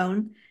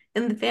telephone,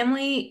 and the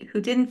family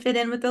who didn't fit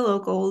in with the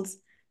locals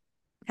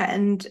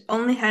and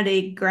only had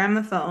a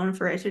gramophone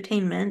for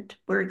entertainment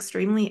were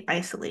extremely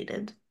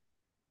isolated.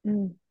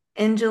 Mm.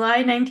 In July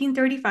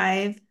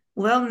 1935,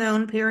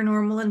 well-known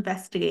paranormal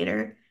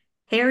investigator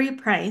Harry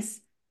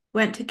Price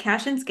went to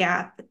Cashin's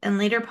Gap and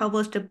later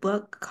published a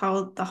book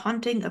called The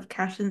Haunting of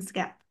Cashin's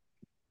Gap.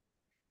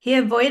 He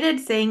avoided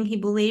saying he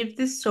believed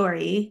this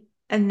story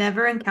and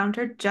never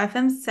encountered Jeff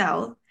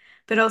himself,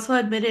 but also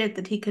admitted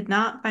that he could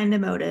not find a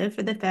motive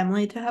for the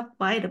family to have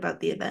lied about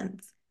the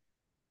events.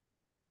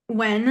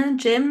 When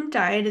Jim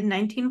died in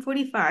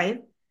 1945,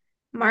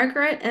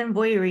 Margaret and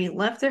Voyery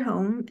left their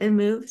home and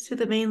moved to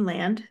the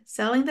mainland,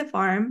 selling the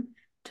farm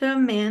to a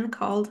man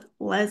called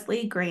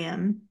Leslie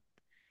Graham.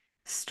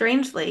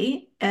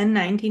 Strangely, in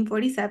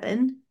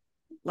 1947,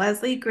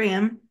 Leslie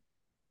Graham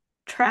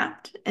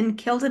trapped and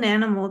killed an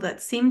animal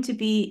that seemed to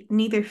be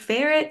neither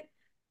ferret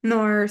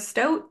nor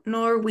stoat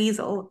nor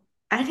weasel.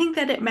 I think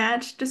that it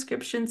matched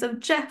descriptions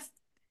of Jeff.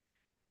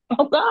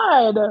 Oh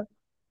God.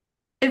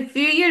 A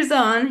few years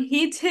on,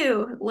 he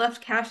too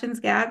left Cashin's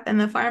Gap and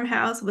the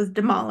farmhouse was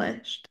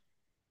demolished.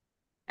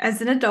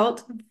 As an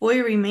adult,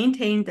 Voyery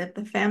maintained that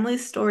the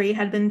family's story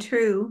had been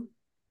true.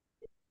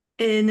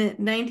 In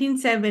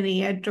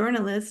 1970, a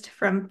journalist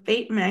from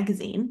Fate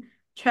magazine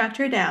tracked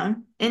her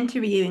down,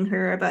 interviewing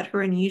her about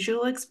her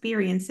unusual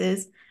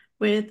experiences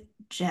with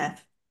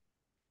Jeff.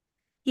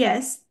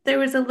 Yes, there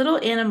was a little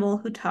animal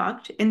who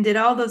talked and did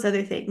all those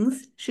other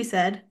things, she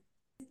said.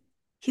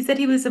 He said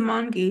he was a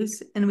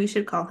mongoose and we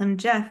should call him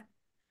Jeff,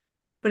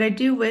 but I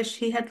do wish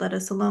he had let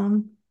us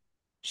alone.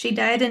 She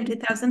died in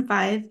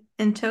 2005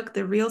 and took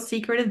the real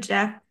secret of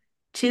Jeff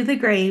to the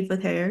grave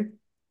with her,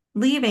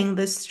 leaving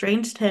this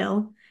strange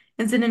tale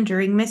as an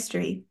enduring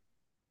mystery.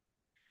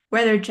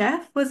 Whether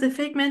Jeff was a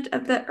figment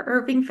of the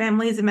Irving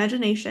family's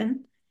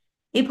imagination,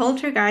 a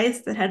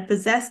poltergeist that had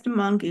possessed a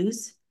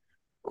mongoose,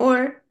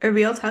 or a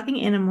real talking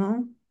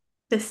animal,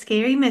 the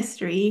scary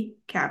mystery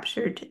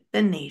captured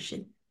the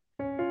nation.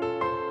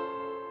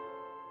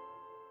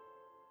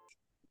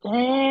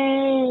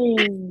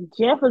 Dang.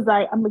 Jeff was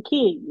like, I'm gonna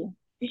kill you.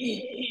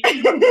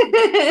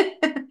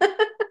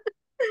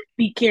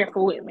 Be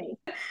careful with me.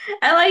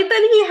 I like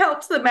that he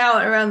helps them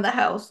out around the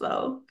house,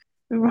 though.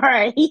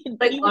 Right.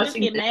 Like He would just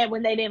get Washington. mad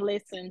when they didn't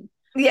listen.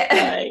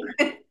 Yeah.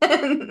 Like,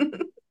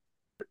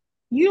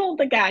 you don't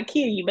think I'll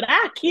kill you, but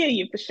I'll kill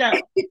you for sure.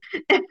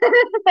 And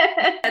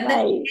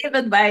then he Like, gave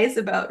advice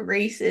about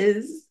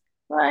races.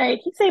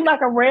 he seemed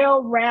like a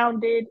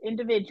well-rounded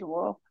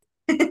individual.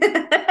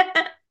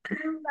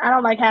 I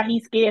don't like how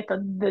he's scared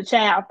for the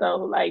child though.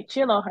 Like,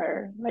 chill on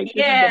her. Like, this is a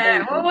Yeah,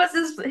 baby. what was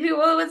his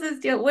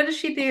deal? What did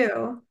she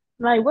do?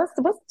 Like, what's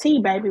the tea,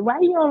 baby? Why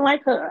you don't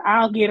like her?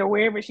 I'll get her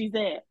wherever she's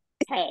at.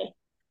 Hey,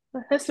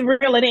 let's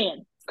reel it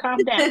in. Calm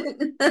down.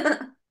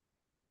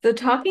 The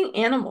talking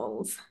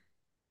animals.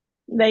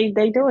 They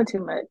doing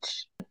too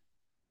much.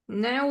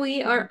 Now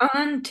we are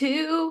on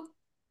to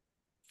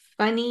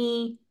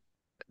funny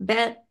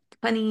bet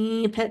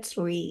funny pet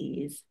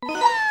stories.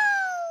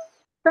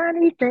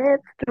 Funny pet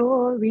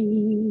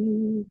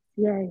stories.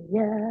 Yeah,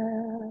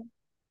 yeah.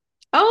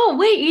 Oh,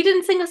 wait, you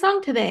didn't sing a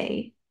song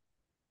today.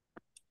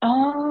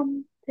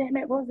 Damn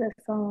it, what was that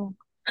song?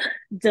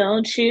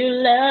 Don't you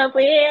love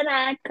when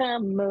I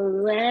come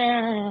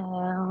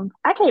around?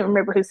 I can't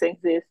remember who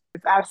sings this.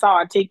 I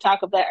saw a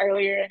TikTok of that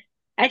earlier.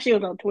 Actually,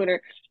 it was on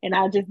Twitter, and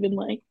I just been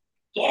like,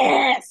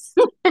 yes.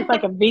 It's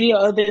like a video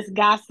of this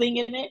guy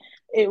singing it.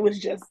 It was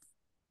just,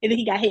 and then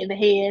he got hit in the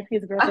head.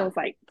 His girlfriend was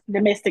like,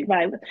 domestic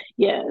violence.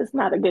 Yeah, it's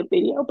not a good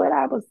video, but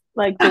I was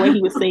like, the way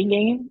he was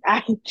singing,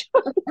 I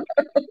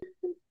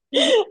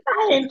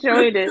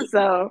enjoyed it.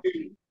 So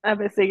I've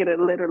been singing it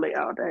literally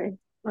all day.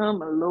 Oh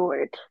my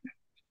Lord.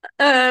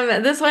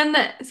 This one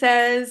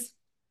says,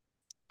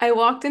 I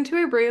walked into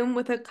a room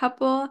with a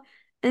couple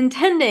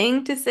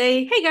intending to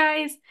say, hey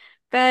guys,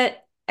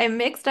 but I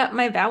mixed up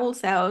my vowel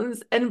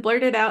sounds and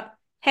blurted out,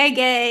 hey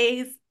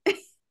gays.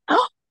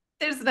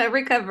 There's no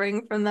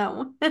recovering from that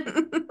one.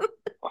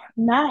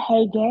 Not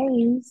hey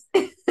gays.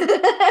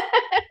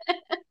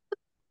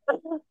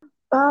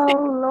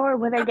 Oh Lord,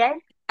 were they gay?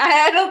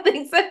 I don't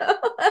think so.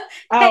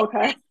 Oh, Hey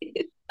okay.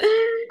 gays.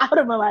 I would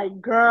have been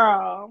like,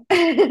 girl,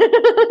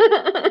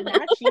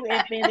 not you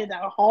offended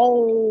a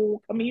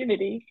whole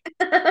community.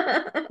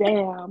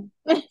 Damn.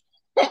 Oh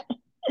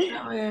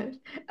my gosh.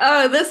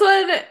 Oh, this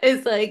one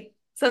is like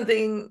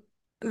something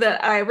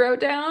that I wrote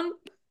down.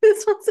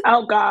 This one's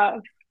Oh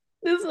God.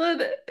 this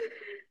one.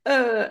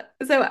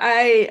 So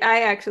I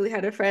actually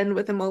had a friend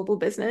with a mobile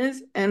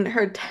business, and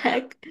her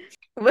tech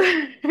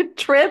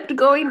tripped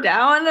going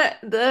down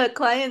the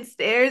client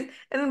stairs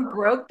and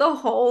broke the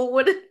whole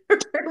wooden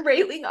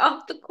railing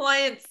off the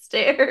client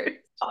stairs.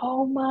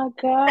 Oh my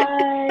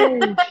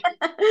gosh.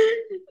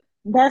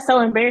 That's so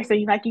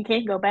embarrassing. Like you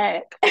can't go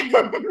back.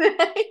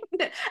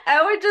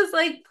 I would just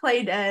like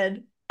play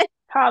dead.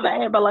 Call the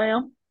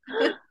ambulance.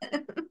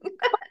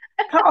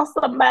 Call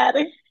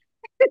somebody.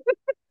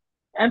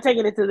 I'm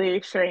taking it to the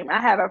extreme. I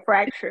have a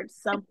fractured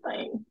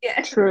something.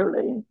 Yeah.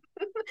 Truly.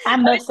 I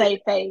must say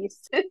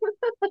face.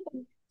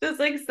 Just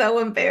like so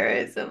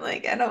embarrassed. I'm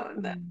like, I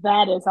don't know.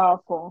 That is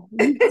awful.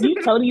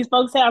 You told these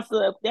folks house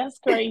up. That's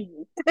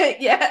crazy.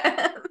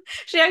 Yeah.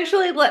 She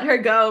actually let her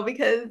go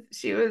because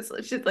she's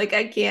like,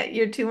 I can't,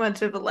 you're too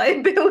much of a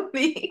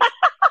liability.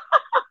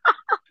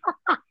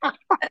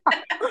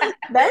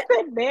 That's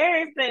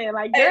embarrassing.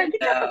 Like, girl, I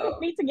get your fucking know.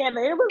 feet together.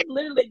 It was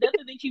literally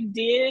nothing that you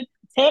did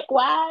tech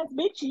wise,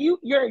 bitch.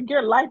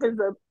 Your life is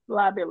a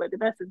liability.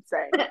 That's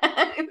insane.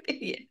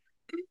 Yeah.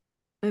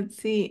 Let's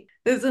see.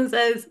 This one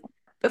says,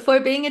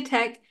 before being a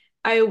tech,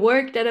 I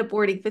worked at a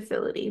boarding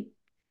facility.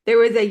 There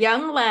was a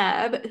young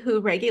lab who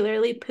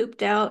regularly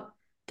pooped out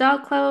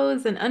dog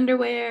clothes and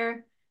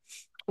underwear.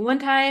 One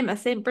time, a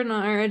Saint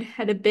Bernard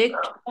had a big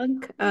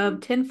chunk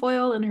of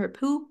tinfoil in her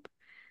poop.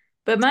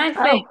 But my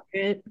Oh,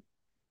 favorite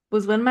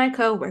was when my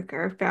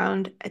coworker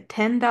found a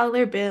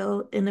 $10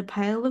 bill in a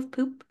pile of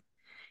poop.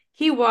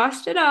 He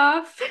washed it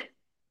off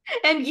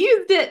and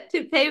used it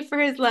to pay for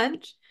his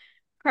lunch,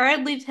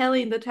 proudly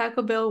telling the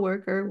Taco Bell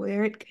worker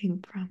where it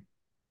came from.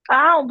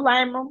 I don't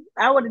blame them.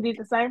 I would have did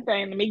the same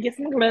thing. Let me get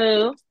some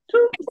gloves.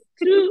 Toot,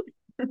 toot.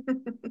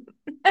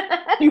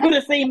 You would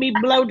have seen me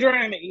blow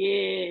drying it.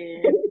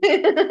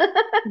 Yeah,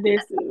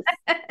 this is.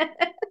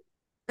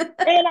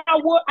 And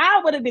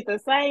I would have did the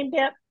same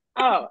depth.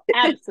 Oh,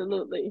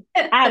 absolutely.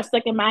 I have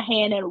stuck in my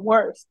hand and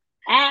worse.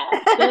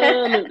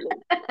 Absolutely.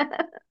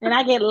 And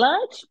I get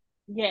lunch?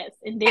 Yes,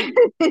 indeed.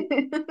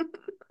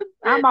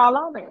 I'm all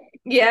on it.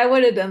 Yeah, I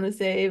would have done the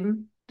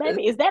same.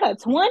 Baby, is that a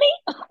 20?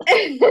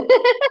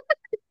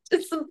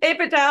 Just some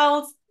paper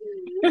towels.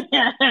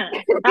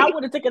 I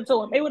would have taken it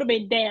to him. It would have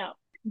been down.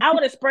 I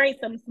would have sprayed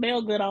some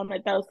smell good on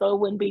it though, so it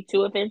wouldn't be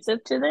too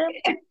offensive to them.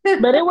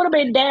 But it would have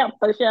been damp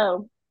for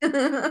sure.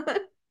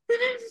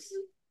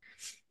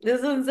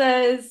 This one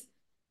says,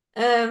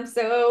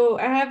 so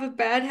I have a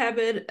bad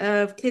habit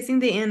of kissing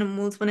the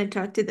animals when I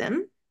talk to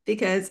them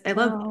because I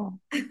love them.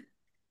 Oh.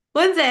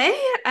 One day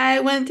I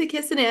went to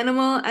kiss an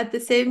animal at the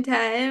same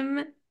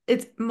time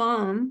its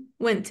mom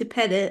went to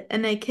pet it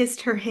and I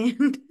kissed her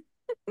hand.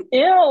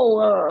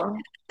 Ew.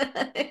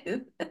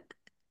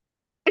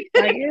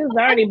 Like it was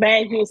already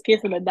bad he was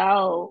kissing a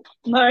dog.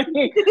 Like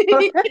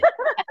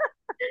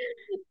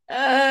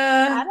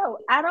Uh,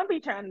 I don't be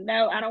trying to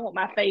know. I don't want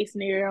my face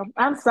near him.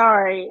 I'm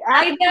sorry.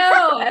 I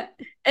know.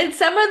 And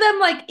some of them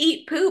like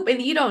eat poop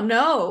and you don't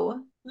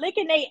know.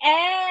 Licking their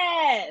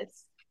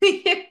ass.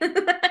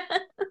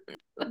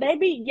 They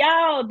be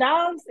y'all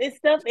dogs and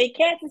stuff and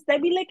cats and they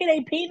be licking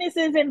their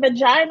penises and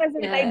vaginas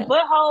and their Yeah.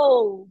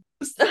 buttholes.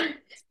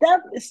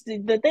 Stuff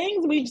the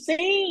things we've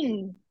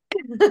seen.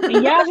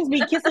 And y'all just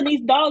be kissing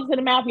these dogs in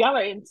the mouth. Y'all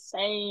are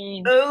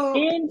insane. Oh, so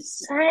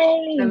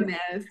Insane. I don't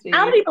nasty.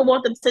 even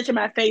want them touching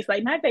my face.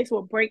 Like my face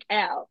will break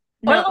out.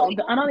 Or No, like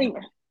I don't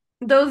even.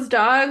 those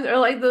dogs or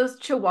like those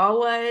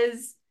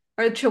chihuahuas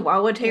or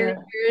Chihuahua Uh,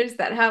 terriers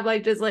that have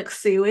like just like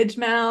sewage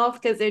mouth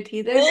because their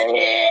teeth are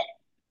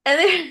and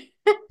they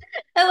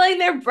and like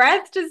their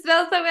breath just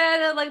smells so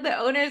bad and like the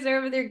owners are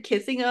over there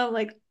kissing them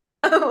like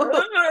oh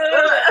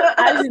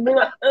I just be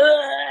like,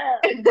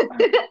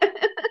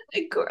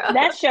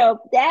 gross.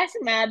 that's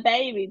my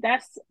baby.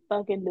 That's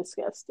fucking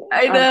disgusting.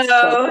 I I'm so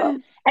sorry. know.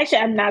 Actually,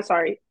 I'm not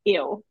sorry.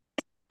 Ew.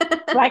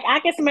 Like I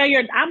can smell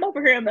I'm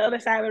over here on the other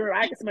side of the room.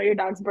 I can smell your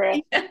dog's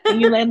breath.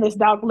 And you letting this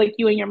dog lick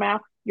you in your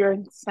mouth. You're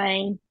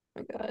insane.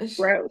 Oh my gosh.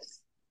 Gross.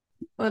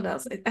 What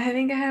else? I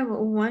think I have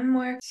one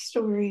more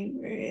story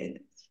where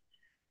it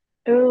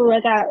Ooh,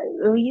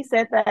 when you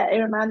said that,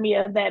 it reminded me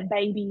of that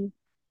baby.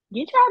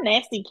 Get y'all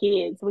nasty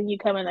kids when you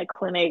come in the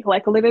clinic.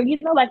 Like literally,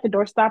 like the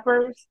door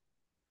stoppers.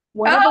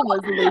 One of oh them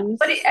was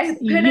but loose. I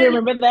put You it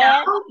remember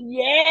that?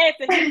 Yes.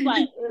 And he was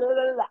like,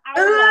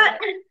 ugh.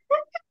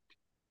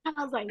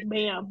 I was like,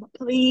 ma'am,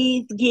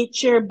 please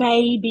get your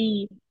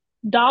baby.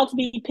 Dogs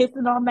be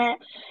pissing on that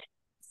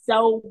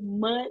so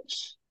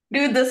much.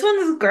 dude, this one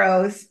is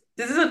gross.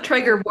 This is a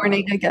trigger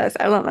warning, Oh, I guess.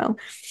 I don't know.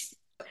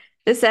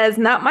 It says,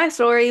 not my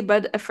story,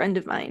 but a friend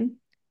of mine.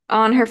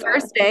 On her oh God.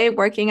 first day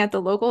working at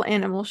the local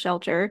animal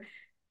shelter,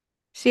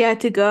 she had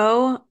to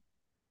go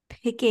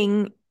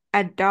picking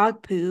at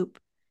dog poop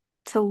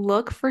to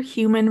look for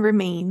human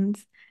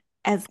remains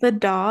as the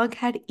dog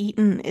had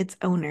eaten its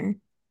owner.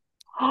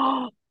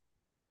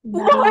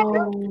 What?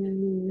 No.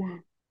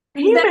 That,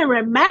 Human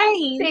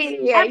remains?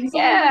 Absolutely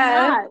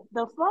yeah. not.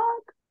 The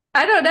fuck?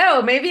 I don't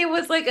know. Maybe it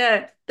was like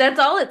that's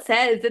all it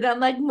says. And I'm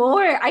like,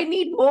 more. I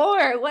need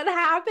more. What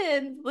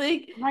happened?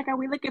 Like, Like, are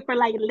we looking for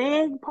like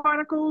leg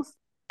particles?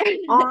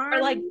 or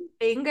like Arms?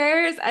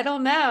 fingers? I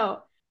don't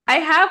know. I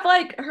have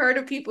like heard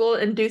of people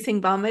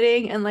inducing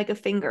vomiting and like a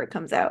finger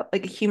comes out,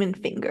 like a human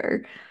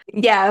finger.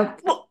 Yeah.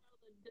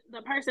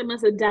 The person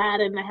must have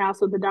died in the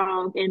house with the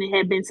dog, and it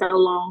had been so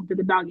long that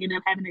the dog ended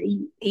up having to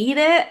eat. Eat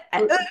it?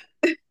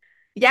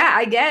 Yeah,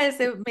 I guess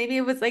maybe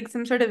it was like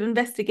some sort of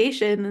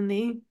investigation and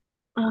they,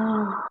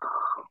 Oh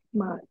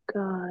my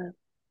God.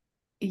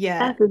 yeah,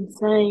 That's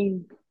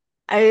insane.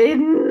 I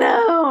didn't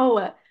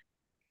know.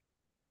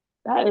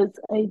 That is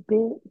a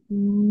bit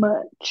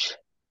much.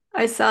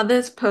 I saw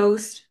this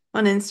post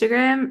on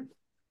Instagram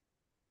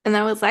and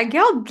I was like,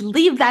 y'all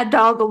leave that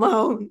dog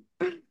alone.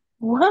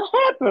 What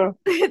happened?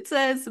 It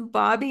says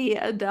Bobby,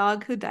 a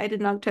dog who died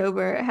in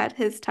October, had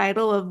his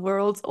title of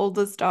world's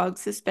oldest dog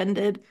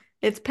suspended.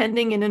 It's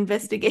pending an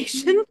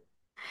investigation.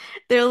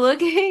 They're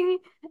looking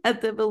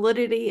at the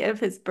validity of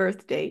his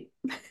birth date.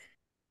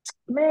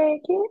 Man,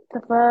 get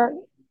the fuck.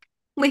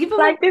 Leave him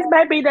Like this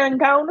baby done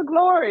gone to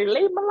glory.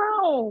 Leave him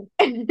alone.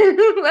 alone.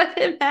 Let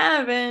him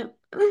have it.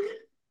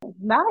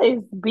 Not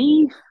his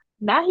beef.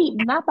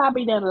 Not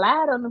Bobby done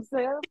lied on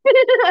himself.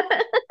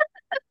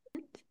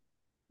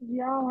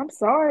 Y'all, I'm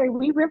sorry.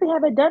 We really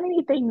haven't done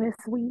anything this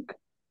week.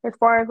 As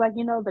far as like,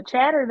 the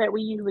chatter that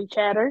we usually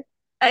chatter.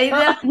 I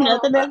know.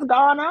 Nothing that's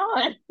gone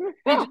on. We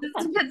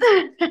just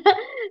been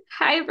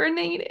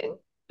hibernating.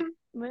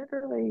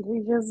 Literally, we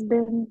just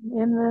been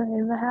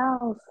in the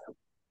house.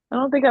 I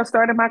don't think I've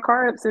started my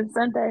car up since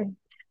Sunday.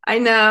 I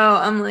know.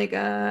 I'm like,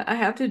 I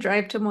have to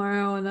drive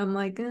tomorrow, and I'm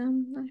like, I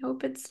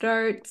hope it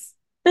starts.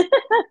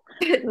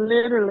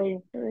 Literally.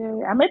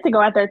 I meant to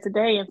go out there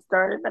today and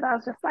start it, but I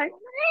was just like,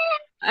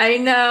 I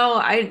know.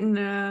 I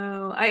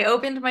know. I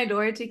opened my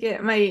door to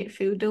get my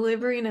food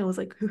delivery, and I was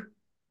like,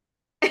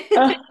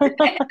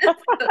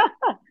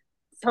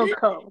 so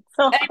cold,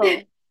 so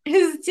cold.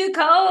 it's too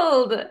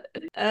cold.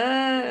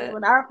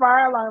 When our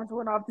fire alarms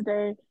went off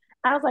today,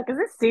 I was like, is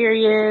this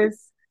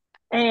serious?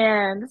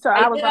 And so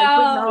I I was like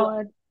putting know.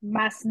 on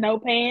my snow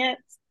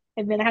pants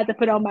and then I had to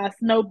put on my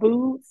snow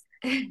boots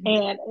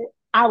and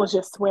I was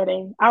just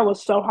sweating. I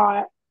was so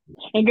hot.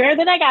 And girl,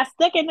 then I got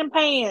stuck in them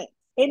pants,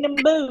 in them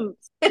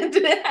boots.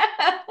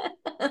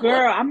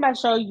 Girl, I'm gonna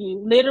show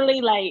you.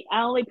 Literally, like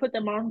I only put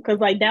them on because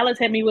like Dallas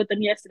had me with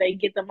them yesterday,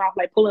 get them off,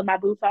 like pulling my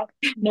boots off.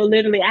 No,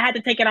 literally, I had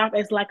to take it off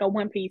as like a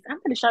one piece. I'm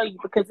gonna show you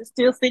because it's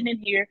still sitting in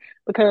here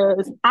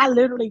because I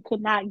literally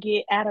could not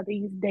get out of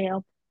these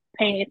damn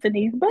pants and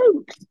these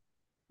boots.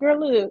 Girl,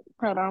 look,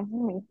 hold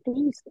on,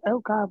 please. Oh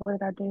God, what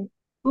did I do?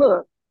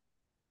 Look,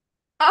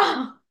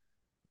 Oh.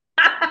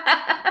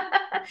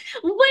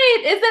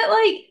 Wait, is that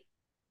like,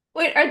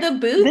 wait, are the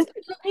boots this.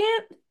 in the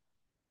pants?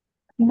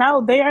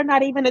 No, they are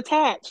not even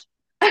attached.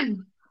 It's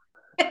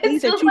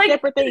These are just two like,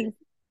 separate things.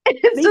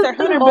 it's These just are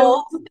the hunter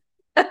mold boots,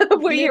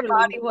 of where your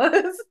literally. body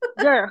was.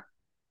 Girl,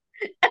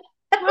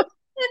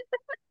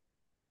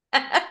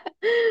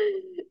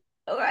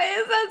 Why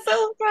is that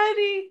so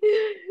funny?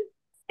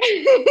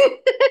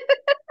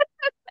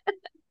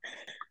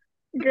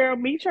 girl,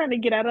 me trying to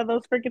get out of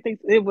those freaking things,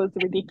 it was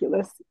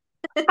ridiculous.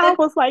 I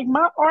was like,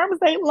 my arms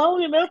ain't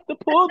long enough to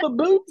pull the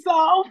boots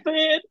off,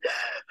 and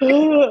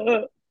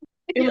it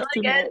You're was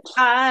too like, it's much.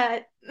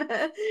 hot.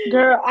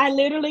 Girl, I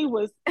literally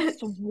was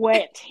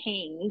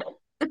sweating.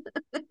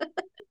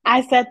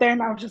 I sat there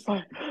and I was just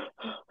like,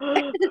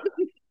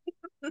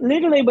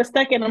 literally was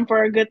stuck in them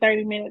for a good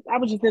 30 minutes. I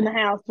was just in the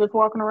house, just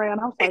walking around.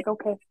 I was like,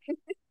 okay.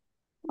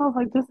 I was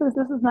like, this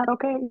is not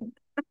okay.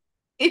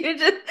 You're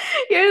just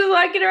you're just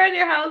walking around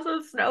your house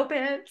with snow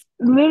pants.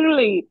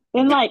 Literally.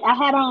 And like I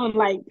had on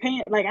like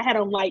pants, like I had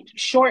on like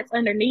shorts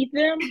underneath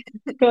them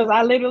because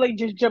I literally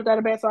just jumped out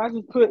of bed. So I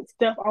just put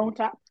stuff on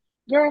top.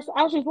 Girls,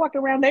 I was just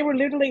walking around. They were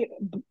literally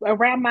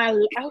around I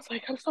was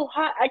like, I'm so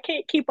hot. I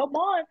can't keep them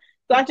on.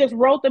 So I just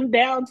rolled them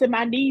down to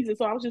my knees. And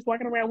so I was just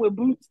walking around with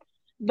boots.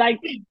 Like,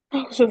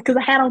 because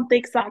I had on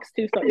thick socks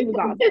too. So it was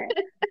all bad.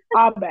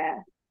 All bad.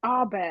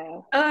 All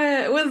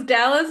bad. Was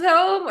Dallas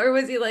home or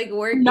was he like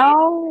working?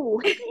 No.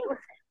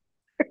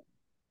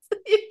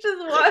 You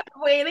just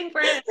waiting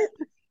for him.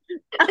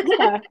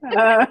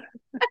 I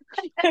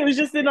was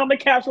just sitting on the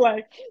couch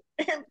like,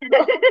 it's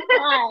so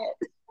hot.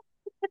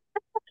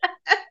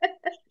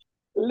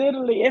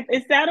 Literally,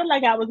 it sounded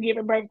like I was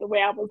giving birth the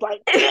way I was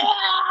like,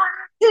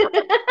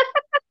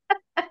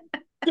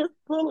 just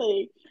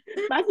pulling.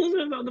 My sister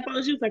was on the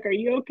phone. She was like, "Are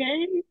you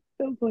okay?"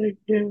 I was like,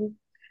 "Yeah."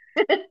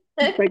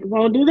 She's like,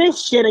 "Won't do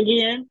this shit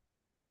again."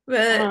 I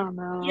But don't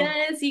know.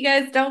 yes, you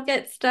guys don't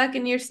get stuck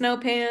in your snow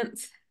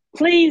pants.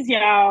 Please,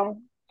 y'all.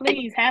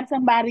 Please have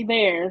somebody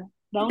there.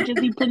 Don't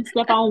just be putting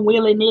stuff on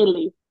willy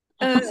nilly.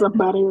 Uh, Have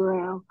somebody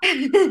around.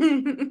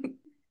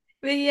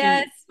 but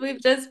yes,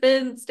 we've just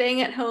been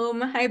staying at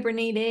home,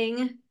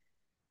 hibernating.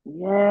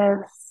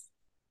 Yes.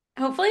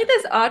 Hopefully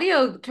this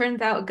audio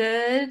turns out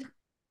good.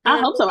 I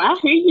Uh, hope so. I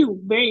hear you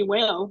very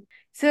well.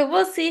 so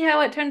we'll see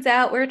how it turns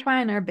out. We're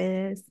trying our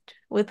best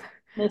with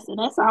Listen,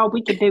 that's all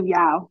we can do,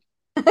 y'all.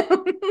 This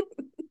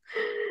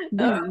is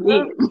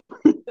uh,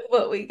 it.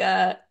 what we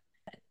got.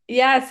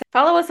 Yeah, so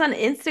follow us on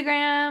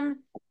Instagram,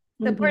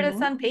 support us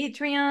Mm-hmm. on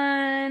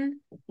Patreon,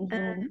 uh,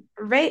 Mm-hmm.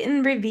 rate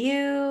and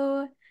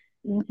review,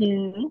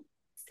 Mm-hmm.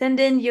 send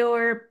in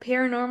your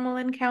paranormal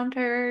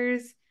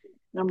encounters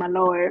Oh my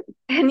Lord.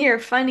 and your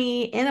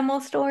funny animal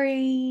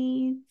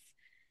stories.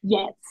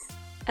 Yes.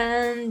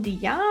 And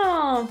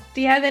y'all,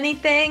 do you have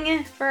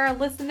anything for our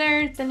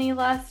listeners? Any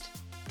last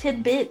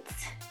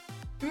tidbits?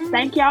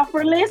 Thank y'all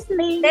for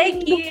listening.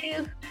 Thank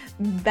you.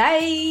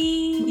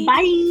 Bye.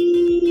 Bye.